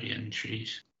Derby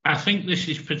entries. I think this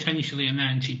is potentially a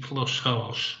 90-plus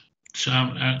horse. So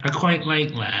I quite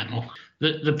like Lionel.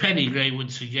 The pedigree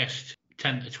would suggest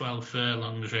 10 to 12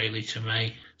 furlongs, really, to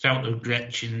me. It's out of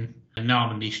Gretchen,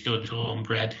 Normandy Stud's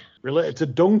homebred. Related to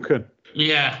Duncan.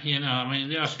 Yeah, you know, I mean,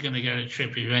 they're also going to get a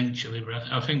trip eventually,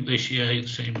 but I think this year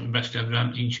it's seemed the best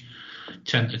advantage,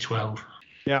 10 to 12.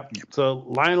 Yeah, so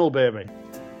Lionel, baby.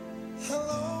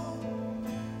 Hello,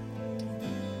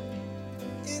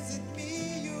 is it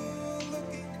me you're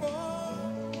looking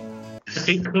for?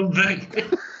 It could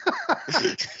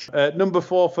be. Number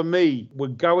 4 for me, we're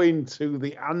going to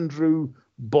the Andrew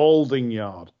Balding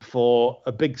yard for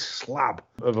a big slab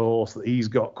of a horse that he's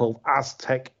got called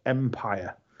Aztec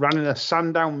Empire. Ran in a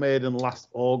Sandown maiden last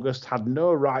August, had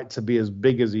no right to be as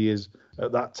big as he is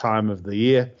at that time of the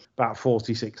year, about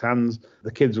 46 hands.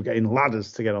 The kids were getting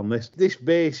ladders to get on this. This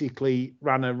basically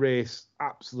ran a race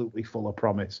absolutely full of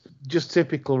promise. Just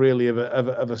typical, really, of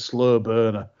a slow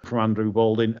burner from Andrew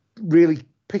Balding. Really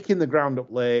picking the ground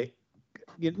up late.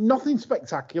 Nothing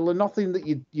spectacular, nothing that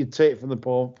you'd take from the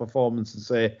performance and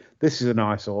say, this is a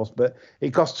nice horse, but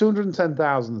it costs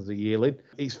 210,000 as a yearling.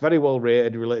 It's very well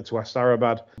rated, related to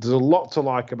Astarabad. There's a lot to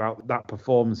like about that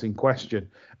performance in question.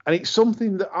 And it's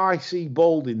something that I see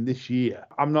Balding this year.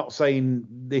 I'm not saying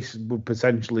this would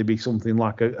potentially be something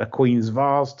like a Queen's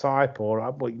Vase type, or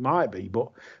well, it might be,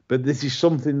 but this is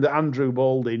something that Andrew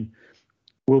Balding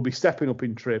will be stepping up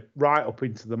in trip right up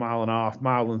into the 1.5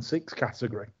 miles, 1.6 miles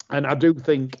category. And I do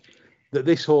think that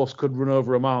this horse could run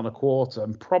over 1.25 miles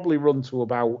and probably run to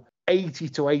about 80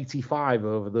 to 85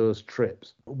 over those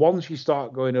trips. Once you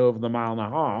start going over the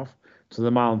 1.5 miles to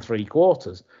the 1.75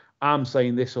 miles, I'm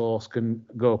saying this horse can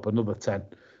go up another 10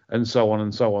 and so on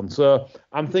and so on. So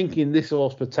I'm thinking this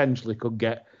horse potentially could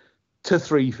get to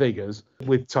 3 figures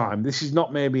with time. This is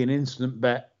not maybe an instant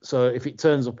bet. So if it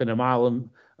turns up in a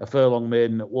furlong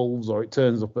maiden at Wolves, or it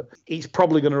turns up it's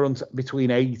probably going to run between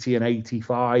 80 and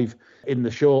 85 in the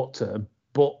short term,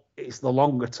 but it's the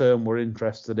longer term we're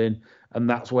interested in, and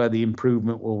that's where the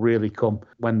improvement will really come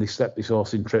when they step this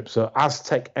horse in trip. So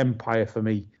Aztec Empire for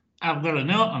me. I've got a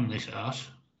note on this horse.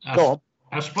 Go on.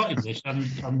 I spotted this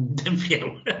on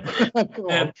debut.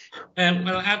 Well,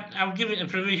 I'll give it a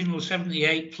provisional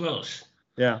 78 plus.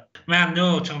 Yeah. My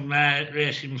note on my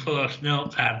Racing Post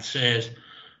notepad says,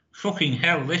 fucking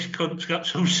hell, this cunt's got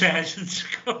some size and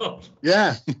scope.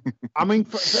 Yeah. When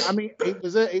was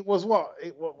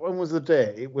the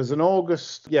day? It was an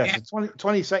August, yes, the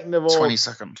 22nd of August.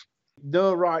 22nd.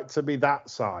 No right to be that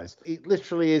size. It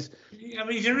literally is. I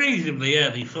mean, it's a reasonably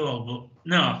early fall, but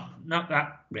no, not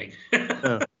that big.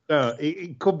 No,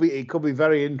 it could be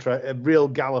very interesting. A real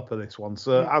galloper, this one.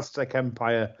 So Aztec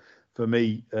Empire for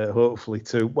me, hopefully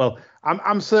too. Well,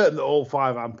 I'm certain that all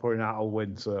 5 I'm putting out will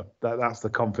win. So that's the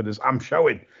confidence I'm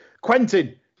showing.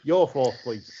 Quentin, your 4th,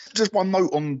 please. Just one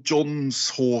note on John's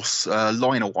horse,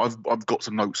 Lionel. I've got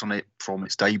some notes on it from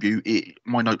its debut.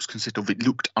 My notes consist of it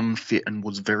looked unfit and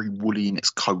was very woolly in its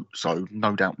coat. So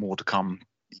no doubt more to come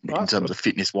in terms of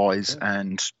fitness-wise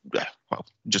and,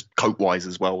 just coat-wise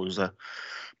as well. It was a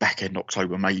back-end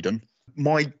October maiden.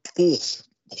 My 4th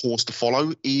horse to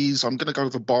follow is, I'm going to go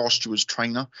with a bar steward's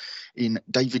trainer in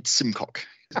David Simcock.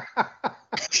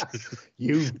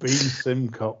 You've been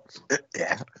Simcocked.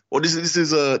 Yeah. Well, this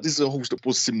is a horse that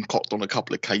was Simcocked on a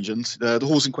couple of occasions. The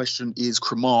horse in question is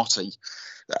Cromartie.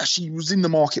 She was in the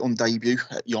market on debut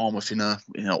at Yarmouth in a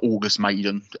August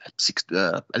maiden,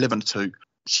 11-2.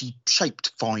 She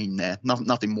shaped fine there,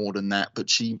 nothing more than that. But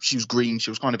she was green.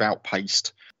 She was kind of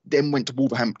outpaced. Then went to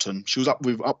Wolverhampton. She was up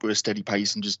with a steady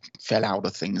pace and just fell out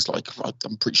of things. Like,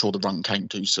 I'm pretty sure the run came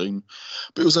too soon.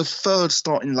 But it was her 3rd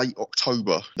start in late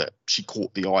October that she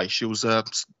caught the eye. She was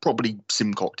probably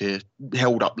Simcocked here,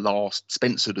 held up last,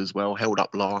 Spencered as well, held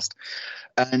up last,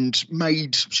 and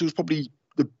she was probably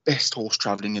the best horse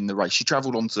travelling in the race. She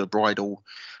travelled onto the bridle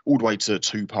all the way to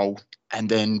 2-pole. And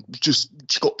then she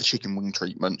got the chicken wing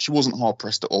treatment. She wasn't hard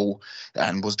pressed at all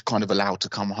and was kind of allowed to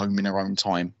come home in her own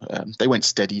time. They went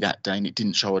steady that day and it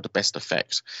didn't show her the best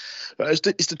effect.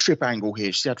 It's the trip angle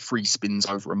here. She had 3 spins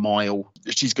over a mile.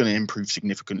 She's going to improve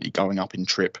significantly going up in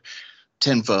trip.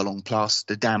 10 furlong plus.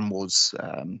 The dam was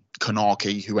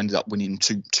Kanaki, who ended up winning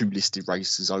two listed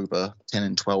races over 10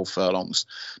 and 12 furlongs.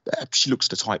 She looks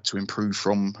the type to improve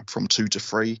from 2 to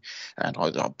 3, and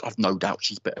I've no doubt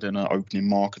she's better than her opening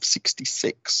mark of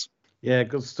 66. Yeah,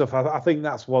 good stuff. I think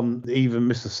that's one that even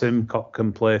Mr. Simcock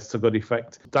can place to good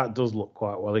effect. That does look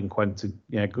quite well in Quentin.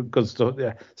 Yeah, good stuff.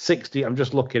 Yeah, 60. I'm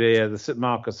just looking here. The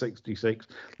marker 66.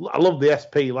 I love the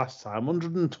SP last time.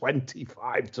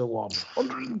 125 to 1.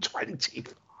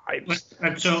 125.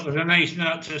 That's sort of a nice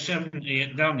note to 70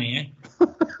 at Donny, eh?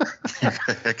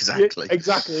 Exactly. Yeah,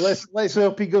 exactly. Let's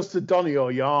hope he goes to Donny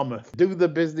or Yarmouth. Do the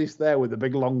business there with the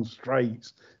big long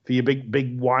straights for your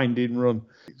big winding run.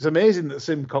 It's amazing that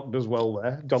Simcock does well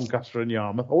there, Doncaster and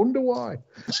Yarmouth. I wonder why.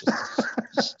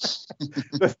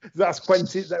 That's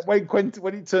Quentin.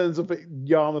 When he turns up at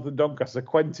Yarmouth and Doncaster,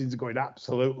 Quentin's going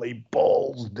absolutely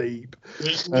balls deep.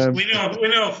 We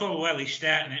know full well he's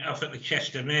starting it off at the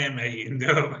Chester May meeting,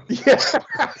 don't we? Yeah.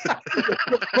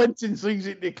 Quentin sees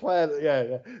it declared,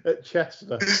 yeah, at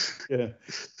Chester.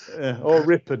 Yeah. Or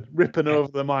Ripon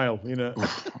over the mile, you know.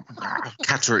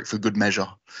 Catterick for good measure.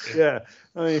 Yeah.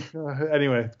 I mean,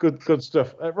 anyway, good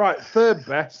stuff. Right, third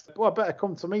best. Well, better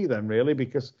come to me then, really,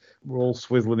 because we're all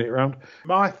swizzling it around.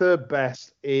 My third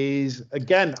best is,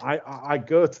 again, I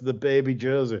go to the Baby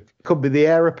Joseph. Could be the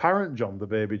heir apparent, John, the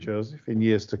Baby Joseph, in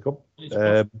years to come. It's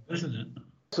possible, isn't it?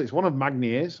 So it's one of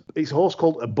Magnier's. It's a horse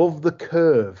called Above the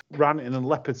Curve. Ran in a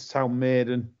Leopardstown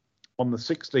maiden on the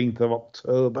 16th of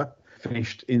October.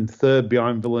 Finished in third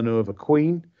behind Villanova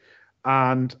Queen.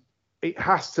 And it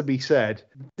has to be said,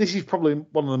 this is probably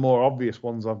one of the more obvious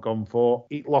ones I've gone for.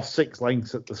 It lost 6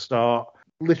 lengths at the start,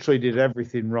 literally did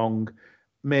everything wrong,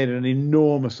 made an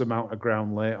enormous amount of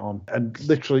ground late on. And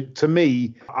literally, to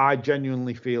me, I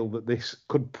genuinely feel that this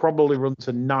could probably run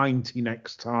to 90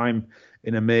 next time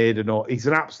in a maiden, or he's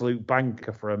an absolute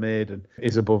banker for a maiden,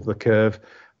 is Above the Curve.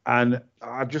 And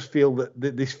I just feel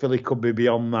that this filly could be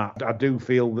beyond that. I do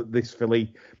feel that this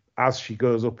filly, as she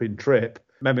goes up in trip,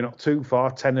 maybe not too far,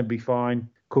 10 would be fine,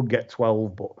 could get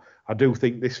 12, but I do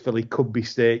think this filly could be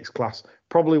stakes class.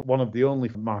 Probably one of the only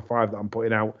of my 5 that I'm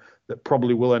putting out that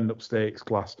probably will end up stakes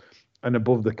class. And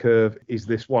Above the Curve is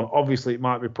this one. Obviously, it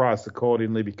might be priced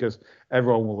accordingly because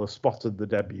everyone will have spotted the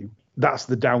debut. That's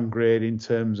the downgrade in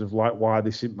terms of like why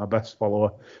this isn't my best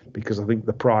follower, because I think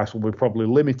the price will be probably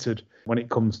limited when it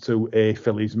comes to a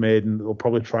fillies maiden that will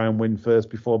probably try and win first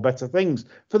before better things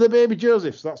for the Baby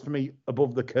Joseph. So that's for me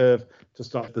Above the Curve to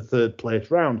start the third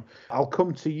place round. I'll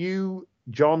come to you,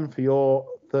 John, for your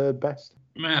third best.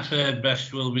 My third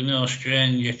best will be no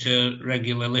stranger to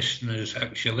regular listeners,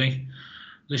 actually.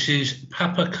 This is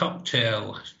Papa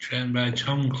Cocktail, trained by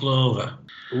Tom Clover.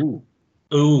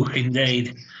 Ooh,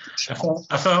 indeed.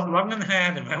 I thought long and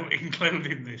hard about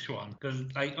including this one because,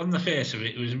 like, on the face of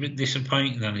it, it was a bit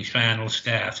disappointing on his final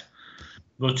start.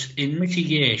 But in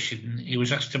mitigation, he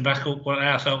was asked to back up what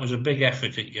I thought was a big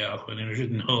effort at York when he was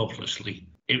ridden hopelessly.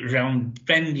 It was around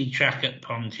bendy track at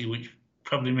Ponty, which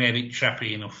probably made it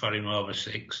trappy enough for him over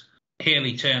 6.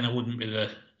 Haley Turner wouldn't be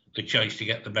the choice to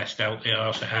get the best out the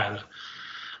horse either.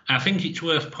 I think it's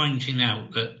worth pointing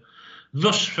out that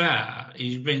thus far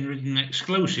he's been ridden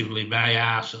exclusively by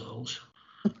arseholes.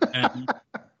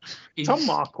 Tom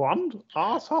Marquand,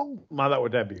 arsehole? No, that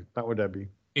would debut.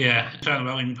 Yeah, talking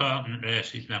about important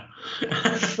races now. We've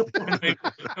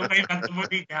had the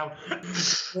money now.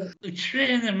 The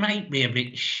trainer might be a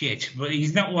bit shit, but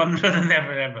he's not one for the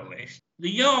never ever list. The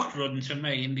York run to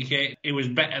me indicate it was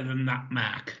better than that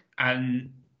mark,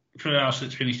 and for a horse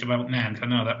that's finished about 9th, I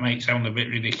know that might sound a bit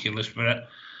ridiculous, but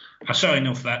I saw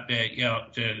enough that day at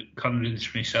York to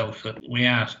convince myself that we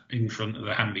are in front of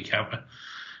the handicapper.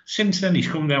 Since then, he's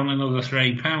come down another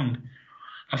 £3.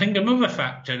 I think another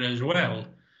factor as well,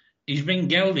 he's been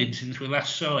gelded since we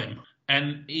last saw him,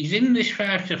 and he's in this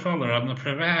 5 to follow on the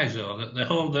proviso that they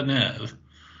hold the nerve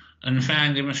and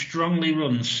find him a strongly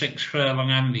run 6 furlong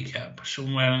handicap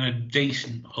somewhere on a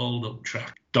decent hold-up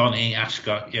track. Donny,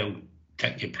 Ascot,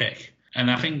 take your pick. And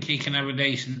I think he can have a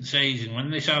decent season. When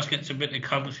this horse gets a bit of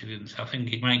confidence, I think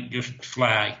he might just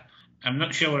fly. I'm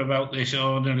not sure about this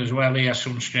owner as well. He has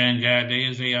some strange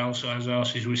ideas. He also has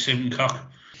horses with Simcock.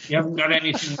 He hasn't got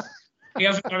anything. He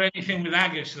hasn't got anything with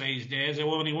Agus these days. They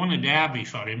only won a derby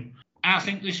for him. I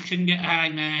think this can get high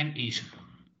 90s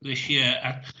this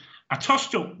year. I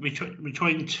tossed up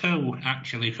between 2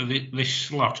 actually for this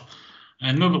slot.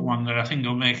 Another one that I think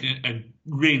will make a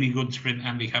really good sprint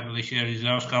handicapper this year is a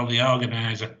horse called the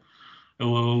Organizer,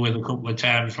 who we were with a couple of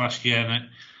times last year. And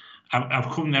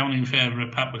I've come down in favour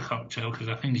of Papa Cocktail because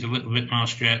I think he's a little bit more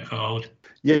straightforward.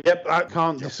 Yep, I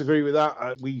can't disagree with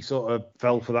that. We sort of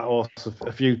fell for that horse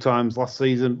a few times last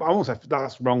season. But I won't say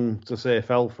that's wrong to say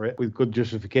fell for it with good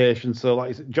justification. So,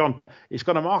 like John, it's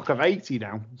got a mark of 80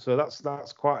 now. So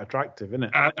that's quite attractive, isn't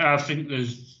it? I think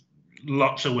there's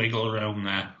lots of wiggle around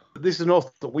there. This is an horse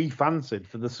that we fancied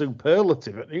for the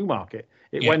superlative at Newmarket.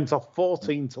 It went off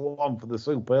 14-1 for the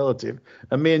superlative.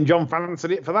 And me and John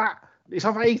fancied it for that. It's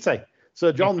off 80.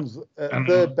 So John's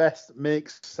third best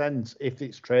makes sense if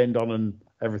it's trained on and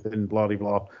everything, blah, blah,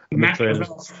 blah.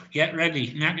 Get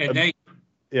ready. Knacker day.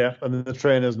 Yeah, and the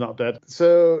trainer's not dead.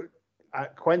 So,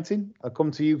 Quentin, I'll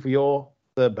come to you for your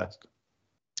third best.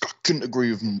 I couldn't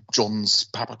agree with John's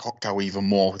Papa Cocktail even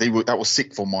more. That was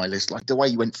sick on my list. Like the way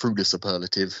he went through the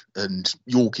superlative and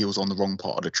Yorkie was on the wrong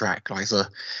part of the track. Like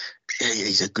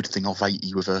he's a good thing off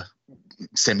 80 with a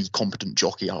semi-competent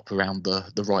jockey up around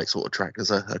the right sort of track.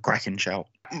 There's a cracking shout.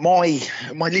 My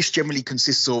list generally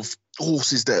consists of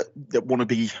horses that want to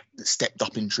be stepped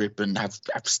up in trip and have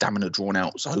stamina drawn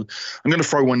out. So I'm going to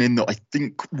throw one in that I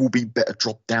think will be better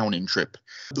dropped down in trip.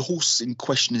 The horse in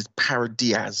question is Para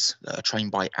Diaz,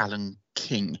 trained by Alan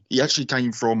King. He actually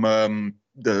came from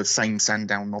the same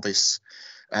Sandown novice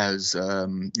as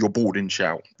your boarding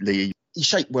shout, Lee. He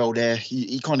shaped well there.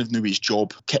 He kind of knew his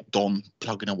job, kept on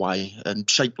plugging away, and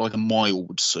shaped like a mile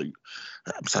would suit.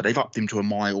 So they've upped him to a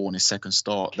mile on his second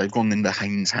start. They've gone into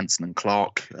Haynes, Hanson and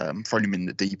Clark, thrown him in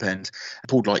the deep end,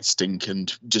 pulled like stink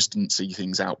and just didn't see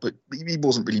things out. But he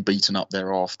wasn't really beaten up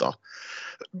thereafter.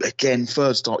 Again,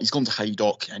 third start, he's gone to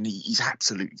Haydock and he's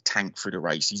absolutely tanked through the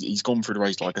race. He's gone through the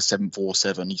race like a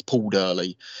 7.47. He's pulled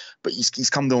early, but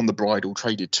he's come down the bridle,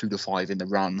 traded 2-5 in the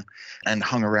run, and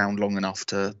hung around long enough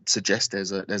to suggest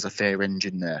there's a fair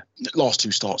engine there. Last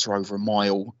two starts are over a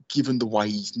mile. Given the way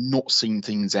he's not seen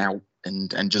things out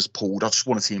and just pulled, I just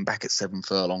want to see him back at 7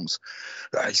 furlongs.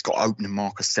 He's got opening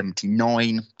marker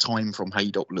 79. Time from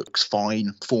Haydock looks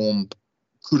fine. Form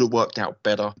could have worked out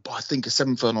better, but I think a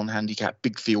 7 furlong handicap,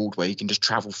 big field where you can just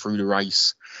travel through the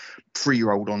race,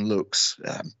 3-year-old on looks.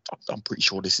 I'm pretty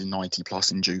sure this is 90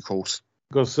 plus in due course.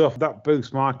 Good stuff. That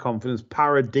boosts my confidence.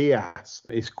 Para Diaz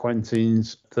is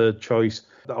Quentin's third choice.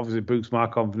 That obviously boosts my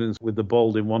confidence with the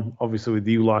Balding one. Obviously, with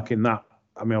you liking that.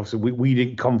 I mean, obviously, we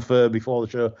didn't confer before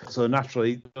the show. So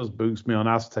naturally, it does boost me on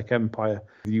Aztec Empire.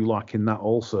 You liking that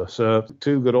also. So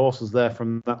two good horses there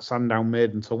from that Sandown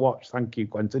maiden to watch. Thank you,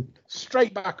 Quentin.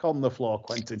 Straight back on the floor,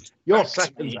 Quentin. Your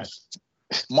second best.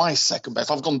 My second best.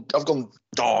 I've gone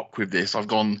dark with this. I've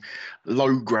gone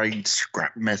low grade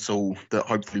scrap metal that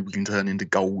hopefully we can turn into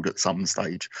gold at some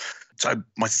stage. So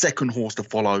my second horse to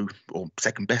follow, or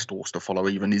second best horse to follow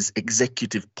even, is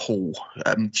Executive Paul.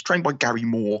 He's trained by Gary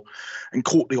Moore and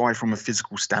caught the eye from a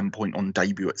physical standpoint on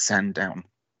debut at Sandown.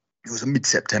 It was a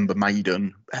mid-September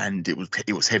maiden and it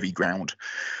was heavy ground.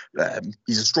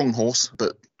 He's a strong horse,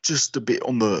 but just a bit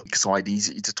on the side. He's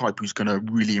a type who's going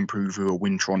to really improve with a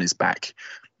winter on his back.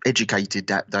 Educated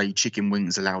that day, chicken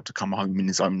wings allowed to come home in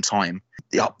his own time.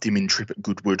 They upped him in trip at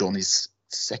Goodwood on his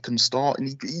second start,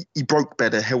 and he broke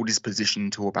better, held his position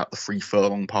until about the 3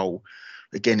 furlong pole.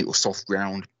 Again, it was soft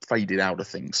ground, faded out of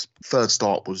things. Third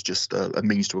start was just a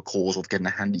means to a cause of getting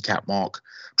a handicap mark.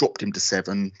 Dropped him to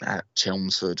 7 at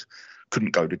Chelmsford.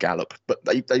 Couldn't go to Gallop, but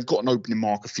they've got an opening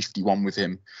mark of 51 with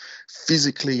him.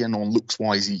 Physically and on looks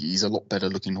wise, he's a lot better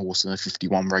looking horse than a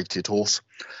 51 rated horse.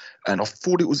 And I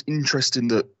thought it was interesting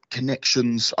that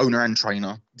Connections, owner and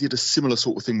trainer, did a similar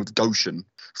sort of thing with Goshen.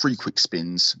 3 quick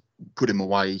spins, put him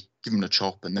away, give him a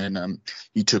chop, and then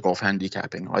he took off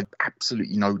handicapping. I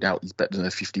absolutely no doubt he's better than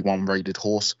a 51 rated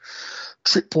horse.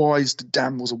 Trip-wise, the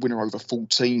Dam was a winner over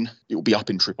 14. It will be up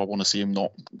in trip. I want to see him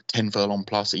not 10 furlong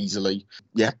plus easily.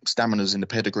 Yeah, stamina's in the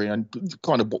pedigree, and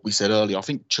kind of what we said earlier. I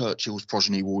think Churchill's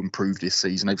progeny will improve this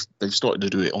season. They've started to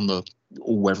do it on the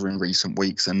all-weather in recent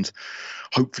weeks, and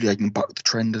hopefully they can buck the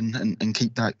trend and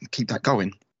keep that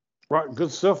going. Right,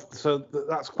 good stuff. So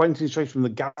that's Quentin's choice from the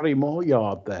Gary Moore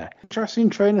yard there. Interesting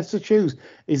trainers to choose.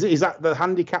 Is that the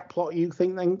handicap plot you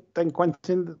think then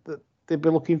Quentin, that they'd be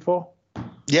looking for?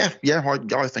 Yeah,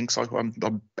 I think so.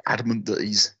 I'm adamant that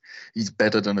he's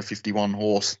better than a 51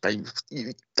 horse.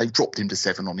 They've dropped him to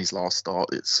 7 on his last start.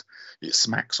 It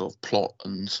smacks of plot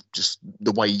and just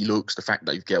the way he looks, the fact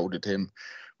they've gelded him.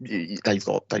 They've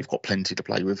got plenty to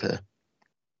play with here.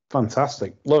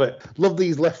 Fantastic. Love it. Love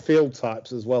these left field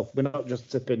types as well. We're not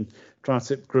just trying to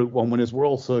tip Group 1 winners. We're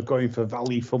also going for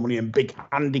value for money and big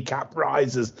handicap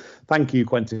risers. Thank you,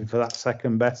 Quentin, for that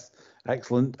second best.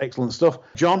 Excellent stuff.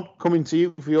 John, coming to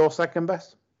you for your second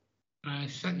best. My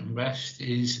second best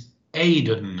is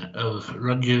Aiden of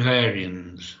Roger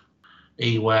Varian's,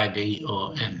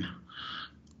 EYDON.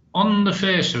 On the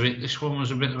face of it, this one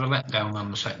was a bit of a letdown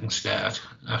on the second start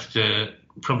after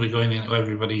probably going into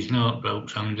everybody's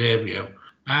notebooks on debut.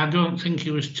 I don't think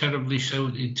he was terribly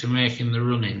suited to making the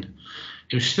running.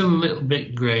 He was still a little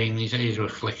bit grey and his eyes were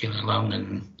flicking along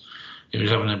and he was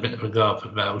having a bit of a gawp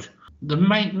about. They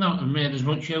might not have made as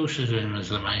much use of him as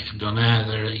they might have done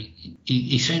either.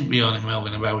 He seemed to be only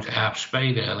moving about at half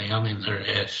speed early on in the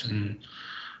race, and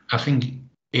I think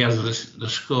he has the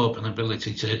scope and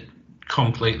ability to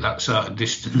complete that sort of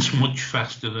distance much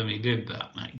faster than he did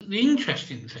that night. The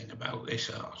interesting thing about this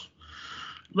horse,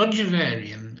 Roger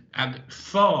Varian had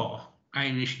 4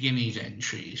 Irish Guineas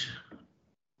entries.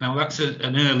 Now that's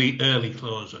an early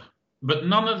closer. But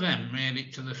none of them made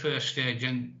it to the first stage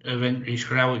of entries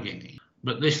for our Guineas.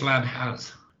 But this lad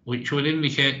has, which would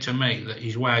indicate to me that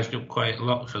he's wised up quite a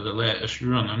lot for the latest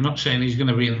run. I'm not saying he's going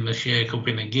to be in the shake-up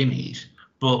in a Guineas,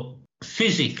 but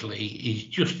physically he's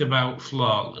just about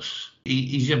flawless.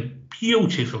 He's a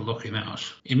beautiful looking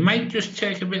horse. It might just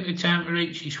take a bit of time to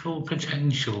reach his full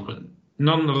potential, but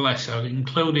nonetheless, I'd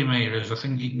include him here as I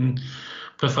think he can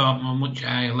perform on a much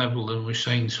higher level than we've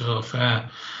seen so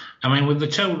far. I mean, with the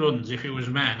 2 runs, if he was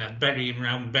mine, I'd bury him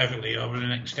round Beverley over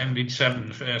an extended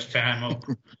 7 first time up.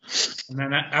 And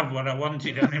then I'd have what I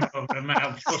wanted on him over a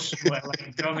mile plus somewhere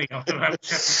like Johnny off about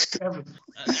 7.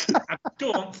 I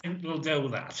don't think they'll do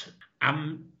that.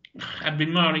 I'd be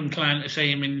more inclined to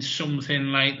see him in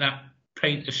something like that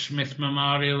Peter Smith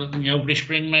Memorial at the Newbury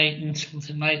Spring Meeting,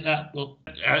 something like that. But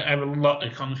I have a lot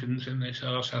of confidence in this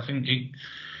horse. I think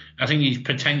he's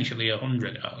potentially a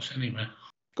 100 horse anyway.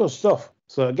 Good stuff.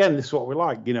 So again, this is what we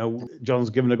like. You know, John's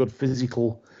given a good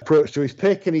physical approach to his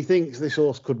pick, and he thinks this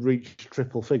horse could reach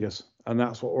triple figures. And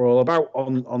that's what we're all about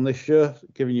on this show,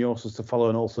 giving you horses to follow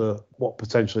and also what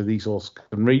potentially these horses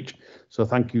can reach. So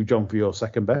thank you, John, for your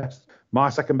second best. My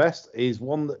second best is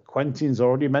one that Quentin's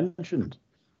already mentioned.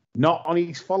 Not on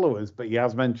his followers, but he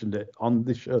has mentioned it on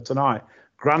this show tonight.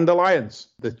 Grand Alliance,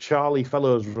 the Charlie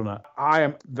Fellows runner. I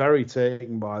am very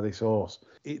taken by this horse.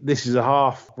 This is a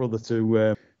half brother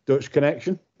to Dutch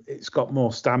Connection. It's got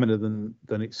more stamina than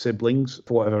its siblings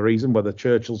for whatever reason, whether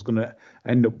Churchill's going to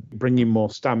end up bringing more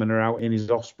stamina out in his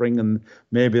offspring, and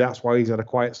maybe that's why he's had a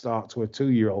quiet start to a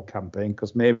 2-year-old campaign,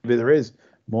 because maybe there is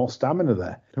more stamina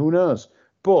there. Who knows?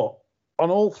 But on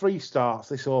all 3 starts,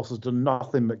 this horse has done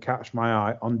nothing but catch my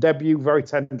eye. On debut, very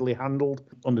tenderly handled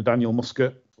under Daniel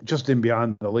Muscat, just in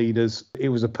behind the leaders. It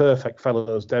was a perfect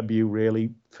Fellows debut,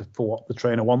 really, for what the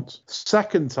trainer wants.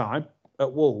 Second time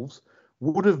at Wolves,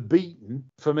 would have beaten,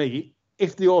 for me,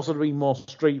 if the horse had been more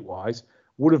streetwise,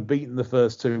 would have beaten the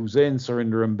first 2, Zane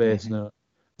Surinder and Base Note.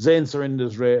 Zane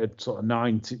Surinder's rated sort of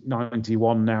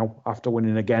 91 now after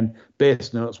winning again.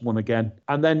 Base Note's won again.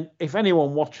 And then if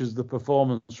anyone watches the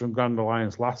performance from Grand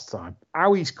Alliance last time,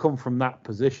 how he's come from that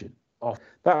position, off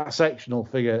that sectional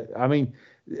figure, I mean,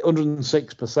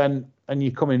 106%, and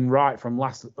you're coming right from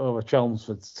last over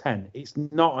Chelmsford's 10. It's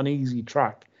not an easy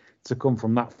track to come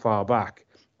from that far back.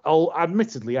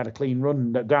 Admittedly, had a clean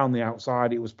run down the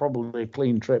outside. It was probably a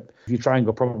clean trip. If you try and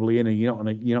go probably in, you're not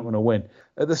going to win.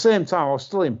 At the same time, I was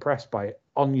still impressed by it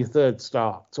on your third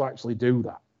start to actually do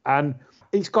that. And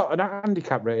it's got an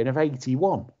handicap rating of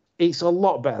 81. It's a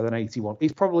lot better than 81.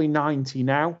 It's probably 90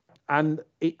 now. And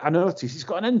I noticed it's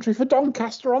got an entry for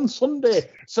Doncaster on Sunday.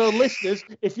 So, listeners,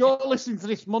 if you're listening to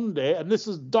this Monday and this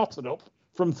is dotted up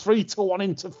from 3-1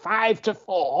 into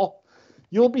 5-4,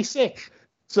 you'll be sick.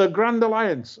 So Grand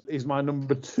Alliance is my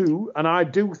number 2, and I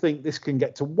do think this can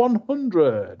get to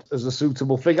 100 as a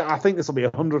suitable figure. I think this will be a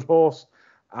 100 horse,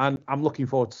 and I'm looking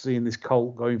forward to seeing this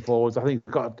colt going forwards. I think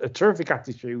it's got a terrific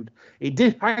attitude. It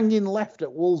did hang in left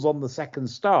at Wolves on the second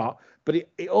start, but it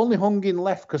only hung in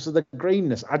left because of the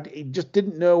greenness. It just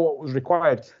didn't know what was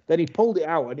required. Then he pulled it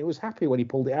out, and it was happy when he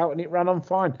pulled it out, and it ran on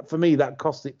fine. For me, that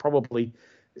cost it probably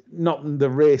not the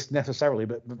race necessarily,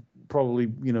 but probably,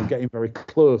 getting very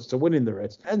close to winning the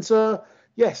race. And so,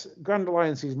 yes, Grand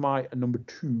Alliance is my number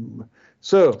 2.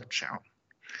 So,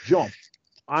 John,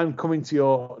 I'm coming to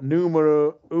your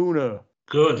numero uno.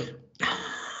 Good.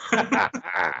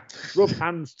 Rub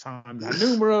hands time now.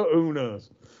 Numero uno.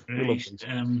 Right.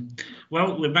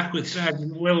 Well, we're back with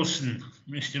Sergeant Wilson,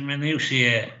 Mr.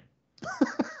 Minutiae.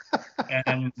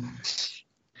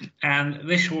 And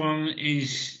this one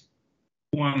is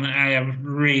one that I have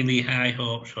really high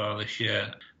hopes for this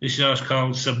year. This horse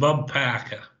called Sir Bob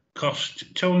Parker.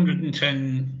 Cost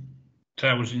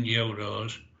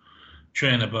 €210,000.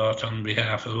 trainer bought on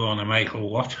behalf of owner Michael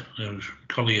Watt, who's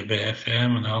Collier Bay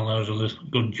Firm and all those other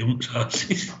good jump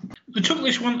horses. They took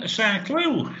this one to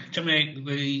Saint-Cloud to make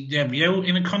the debut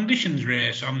in a conditions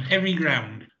race on heavy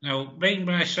ground. Now, being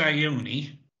by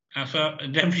Sayuni, I thought a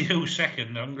debut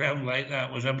second on ground like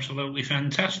that was absolutely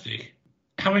fantastic.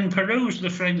 Having perused the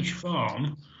French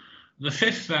form, the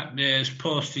fifth that day has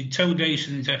posted 2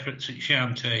 decent efforts at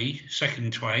Chantilly,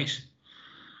 second twice,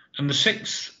 and the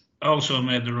sixth also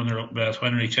made the runner-up berth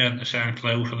when returned to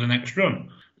Saint-Cloud for the next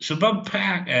run. So Bob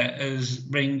Parker has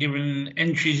been given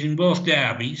entries in both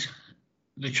derbies.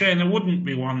 The trainer wouldn't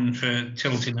be one for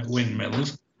tilting at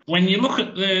windmills. When you look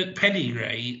at the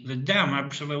pedigree, the dam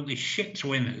absolutely shits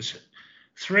winners.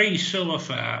 3 so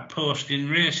far posting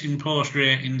racing post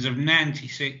ratings of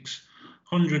 96,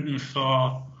 104,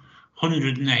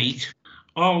 108,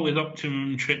 all with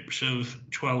optimum trips of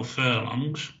 12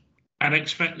 furlongs. I'd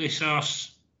expect this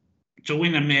horse to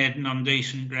win a maiden on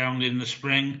decent ground in the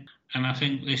spring, and I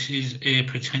think this is a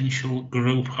potential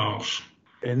group horse.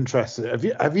 Interesting.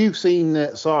 Have you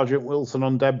seen Sergeant Wilson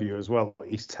on debut as well?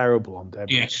 He's terrible on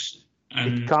debut. Yes.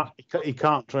 And He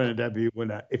can't train a debut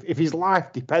winner if his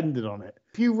life depended on it.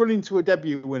 If you run into a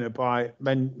debut winner by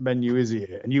Menu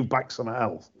Izzy and you back someone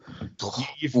else,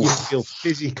 you feel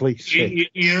physically sick.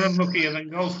 You're unluckier than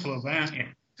Golf Club, aren't you?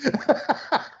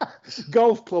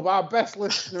 Golf Club, our best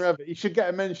listener ever. He should get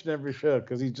a mention every show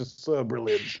because he's just so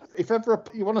brilliant. If ever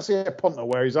you want to see a punter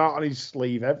where he's out on his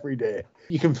sleeve every day,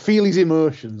 you can feel his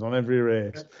emotions on every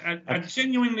race. I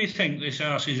genuinely think this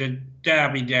horse is a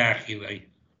Derby darky, Lee.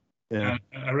 Yeah.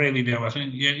 I really do. I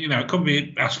think, it could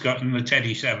be Ascot and the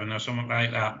Teddy 7 or something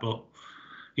like that, but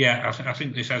yeah, I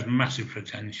think this has massive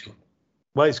potential.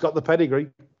 Well, it's got the pedigree.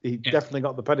 He definitely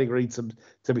got the pedigree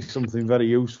to be something very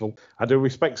useful. I do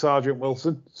respect Sergeant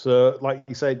Wilson. So, like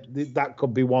you said, that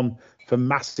could be one for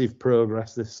massive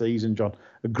progress this season, John.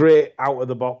 A great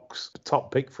out-of-the-box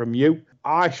top pick from you.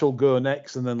 I shall go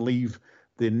next and then leave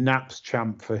the Naps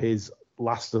champ for his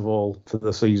last of all for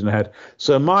the season ahead.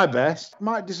 So my best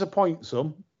might disappoint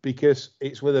some because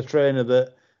it's with a trainer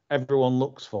that everyone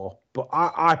looks for. But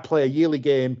I play a yearly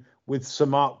game with Sir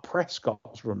Mark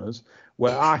Prescott's runners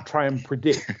where I try and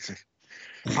predict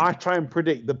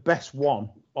the best one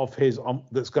of his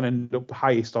that's going to end up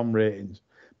highest on ratings,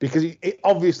 because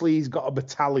obviously he's got a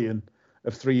battalion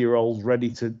of 3-year-olds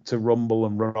ready to rumble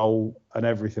and roll and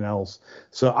everything else.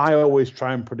 So I always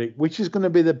try and predict which is going to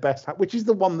be the best, which is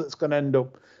the one that's going to end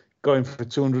up going for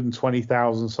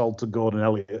 220,000 sold to Gordon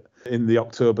Elliott in the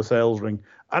October sales ring.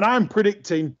 And I'm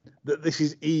predicting that this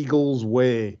is Eagles'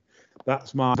 Way.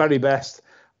 That's my very best.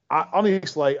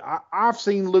 Honestly, I've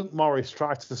seen Luke Morris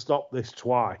try to stop this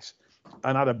twice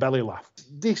and had a belly laugh.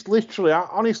 This literally,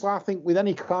 I think with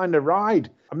any kind of ride,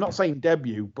 I'm not saying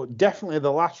debut, but definitely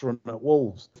the last run at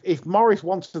Wolves. If Morris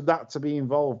wanted that to be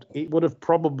involved, it would have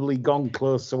probably gone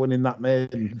close to winning that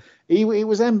maiden. It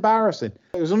was embarrassing.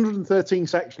 It was 113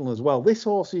 sectional as well. This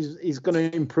horse is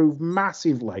going to improve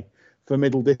massively for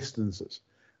middle distances.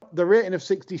 The rating of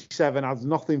 67 has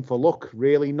nothing for luck,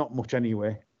 really, not much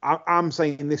anyway. I'm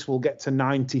saying this will get to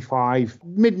 95,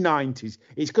 mid-90s.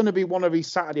 It's going to be one of his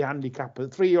Saturday handicappers,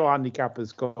 3-year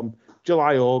handicappers come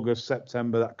July, August,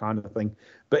 September, that kind of thing.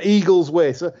 But Eagles'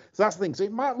 Way. So that's the thing. So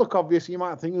it might look obvious. You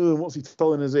might think, what's he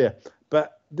telling us here?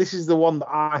 But this is the one that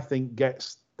I think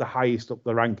gets the highest up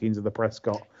the rankings of the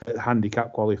Prescott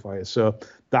handicap qualifiers. So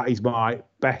that is my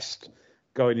best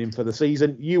going in for the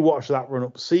season. You watch that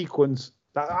run-up sequence.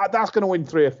 That's going to win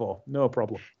 3 or 4. No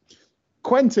problem.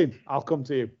 Quentin, I'll come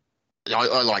to you.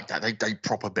 I like that. They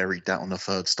proper buried that on the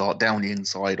third start, down the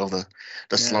inside of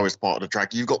the slowest part of the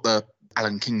track. You've got the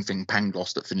Alan King thing,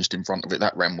 Pangloss, that finished in front of it.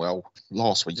 That ran well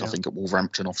last week, I think, at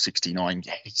Wolverhampton off 69.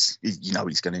 Yeah, he's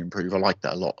going to improve. I like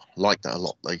that a lot.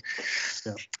 Lee.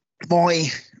 Yeah. My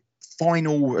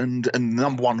final and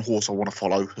number one horse I want to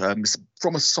follow is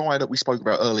from a sire that we spoke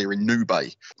about earlier in New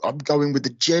Bay. I'm going with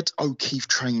the Jed O'Keefe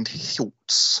trained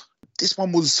Hilts. This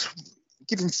one was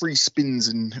given 3 spins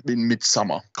in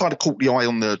midsummer. Kind of caught the eye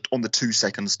on the 2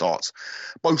 second starts.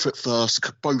 Both at first,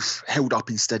 both held up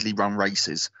in steadily run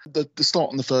races. The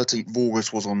start on the 13th of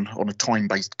August was on a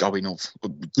time-based going of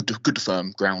good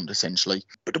firm ground, essentially.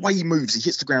 But the way he moves, he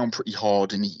hits the ground pretty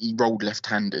hard and he rolled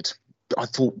left-handed. But I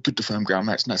thought good to firm ground,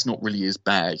 that's not really his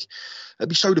bag.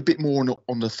 He showed a bit more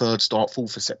on the third start,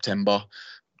 4th of September.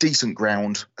 Decent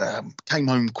ground, came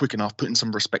home quick enough, put in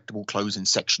some respectable closing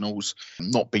sectionals,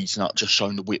 not beaten up, just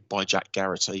shown the whip by Jack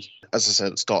Garrity. As I said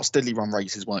at the start, steadily run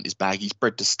races weren't his bag. He's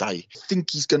bred to stay. I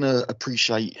think he's going to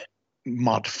appreciate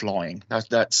mud flying.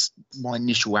 That's my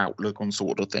initial outlook on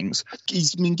sort of things.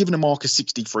 He's been given a mark of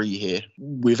 63 here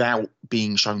without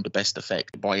being shown the best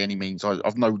effect by any means.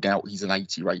 I've no doubt he's an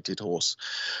 80 rated horse.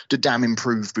 The Dam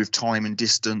improved with time and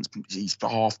distance. He's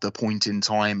half the point in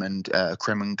time, and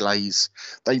Creme and Glaze.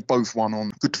 They've both won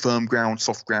on good firm ground,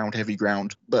 soft ground, heavy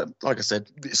ground. But like I said,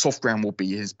 soft ground will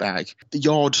be his bag. The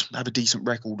Yard have a decent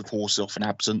record of horse off and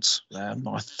absence.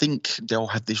 I think they'll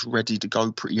have this ready to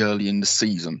go pretty early in the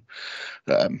season.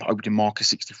 Opening marker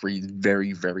 63 is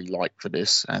very, very light for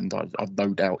this, and I've no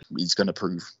doubt he's going to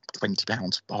prove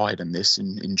 £20 higher than this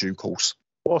in due course.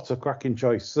 What a cracking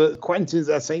choice. Quentin's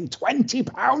there saying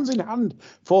 £20 in hand,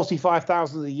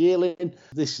 45,000 a yearling.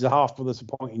 This is a half for this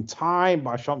point in time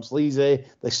by Champs-Élysées.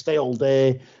 They stay all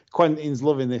day. Quentin's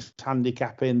loving this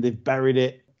handicapping. They've buried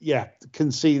it. Yeah,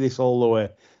 can see this all the way.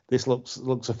 This looks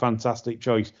a fantastic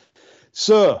choice.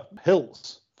 So,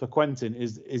 Hilts for Quentin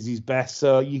is his best.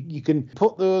 So you can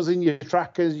put those in your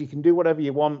trackers. You can do whatever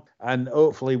you want, and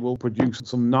hopefully we'll produce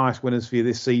some nice winners for you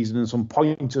this season and some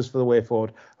pointers for the way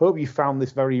forward. Hope you found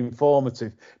this very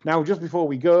informative. Now, just before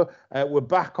we go, we're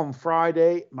back on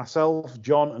Friday. Myself,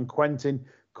 John, and Quentin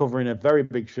covering a very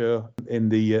big show in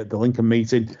the Lincoln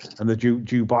meeting and the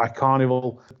Dubai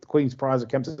Carnival, the Queen's Prize at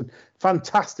Kempston.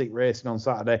 Fantastic racing on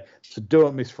Saturday, so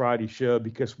don't miss Friday's show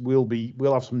because we'll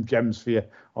have some gems for you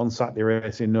on Saturday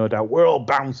racing, no doubt. We're all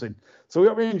bouncing. So we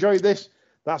hope you enjoyed this.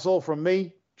 That's all from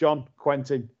me, John,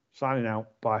 Quentin, signing out.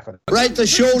 Bye for now. Right, the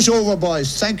show's over,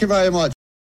 boys. Thank you very much.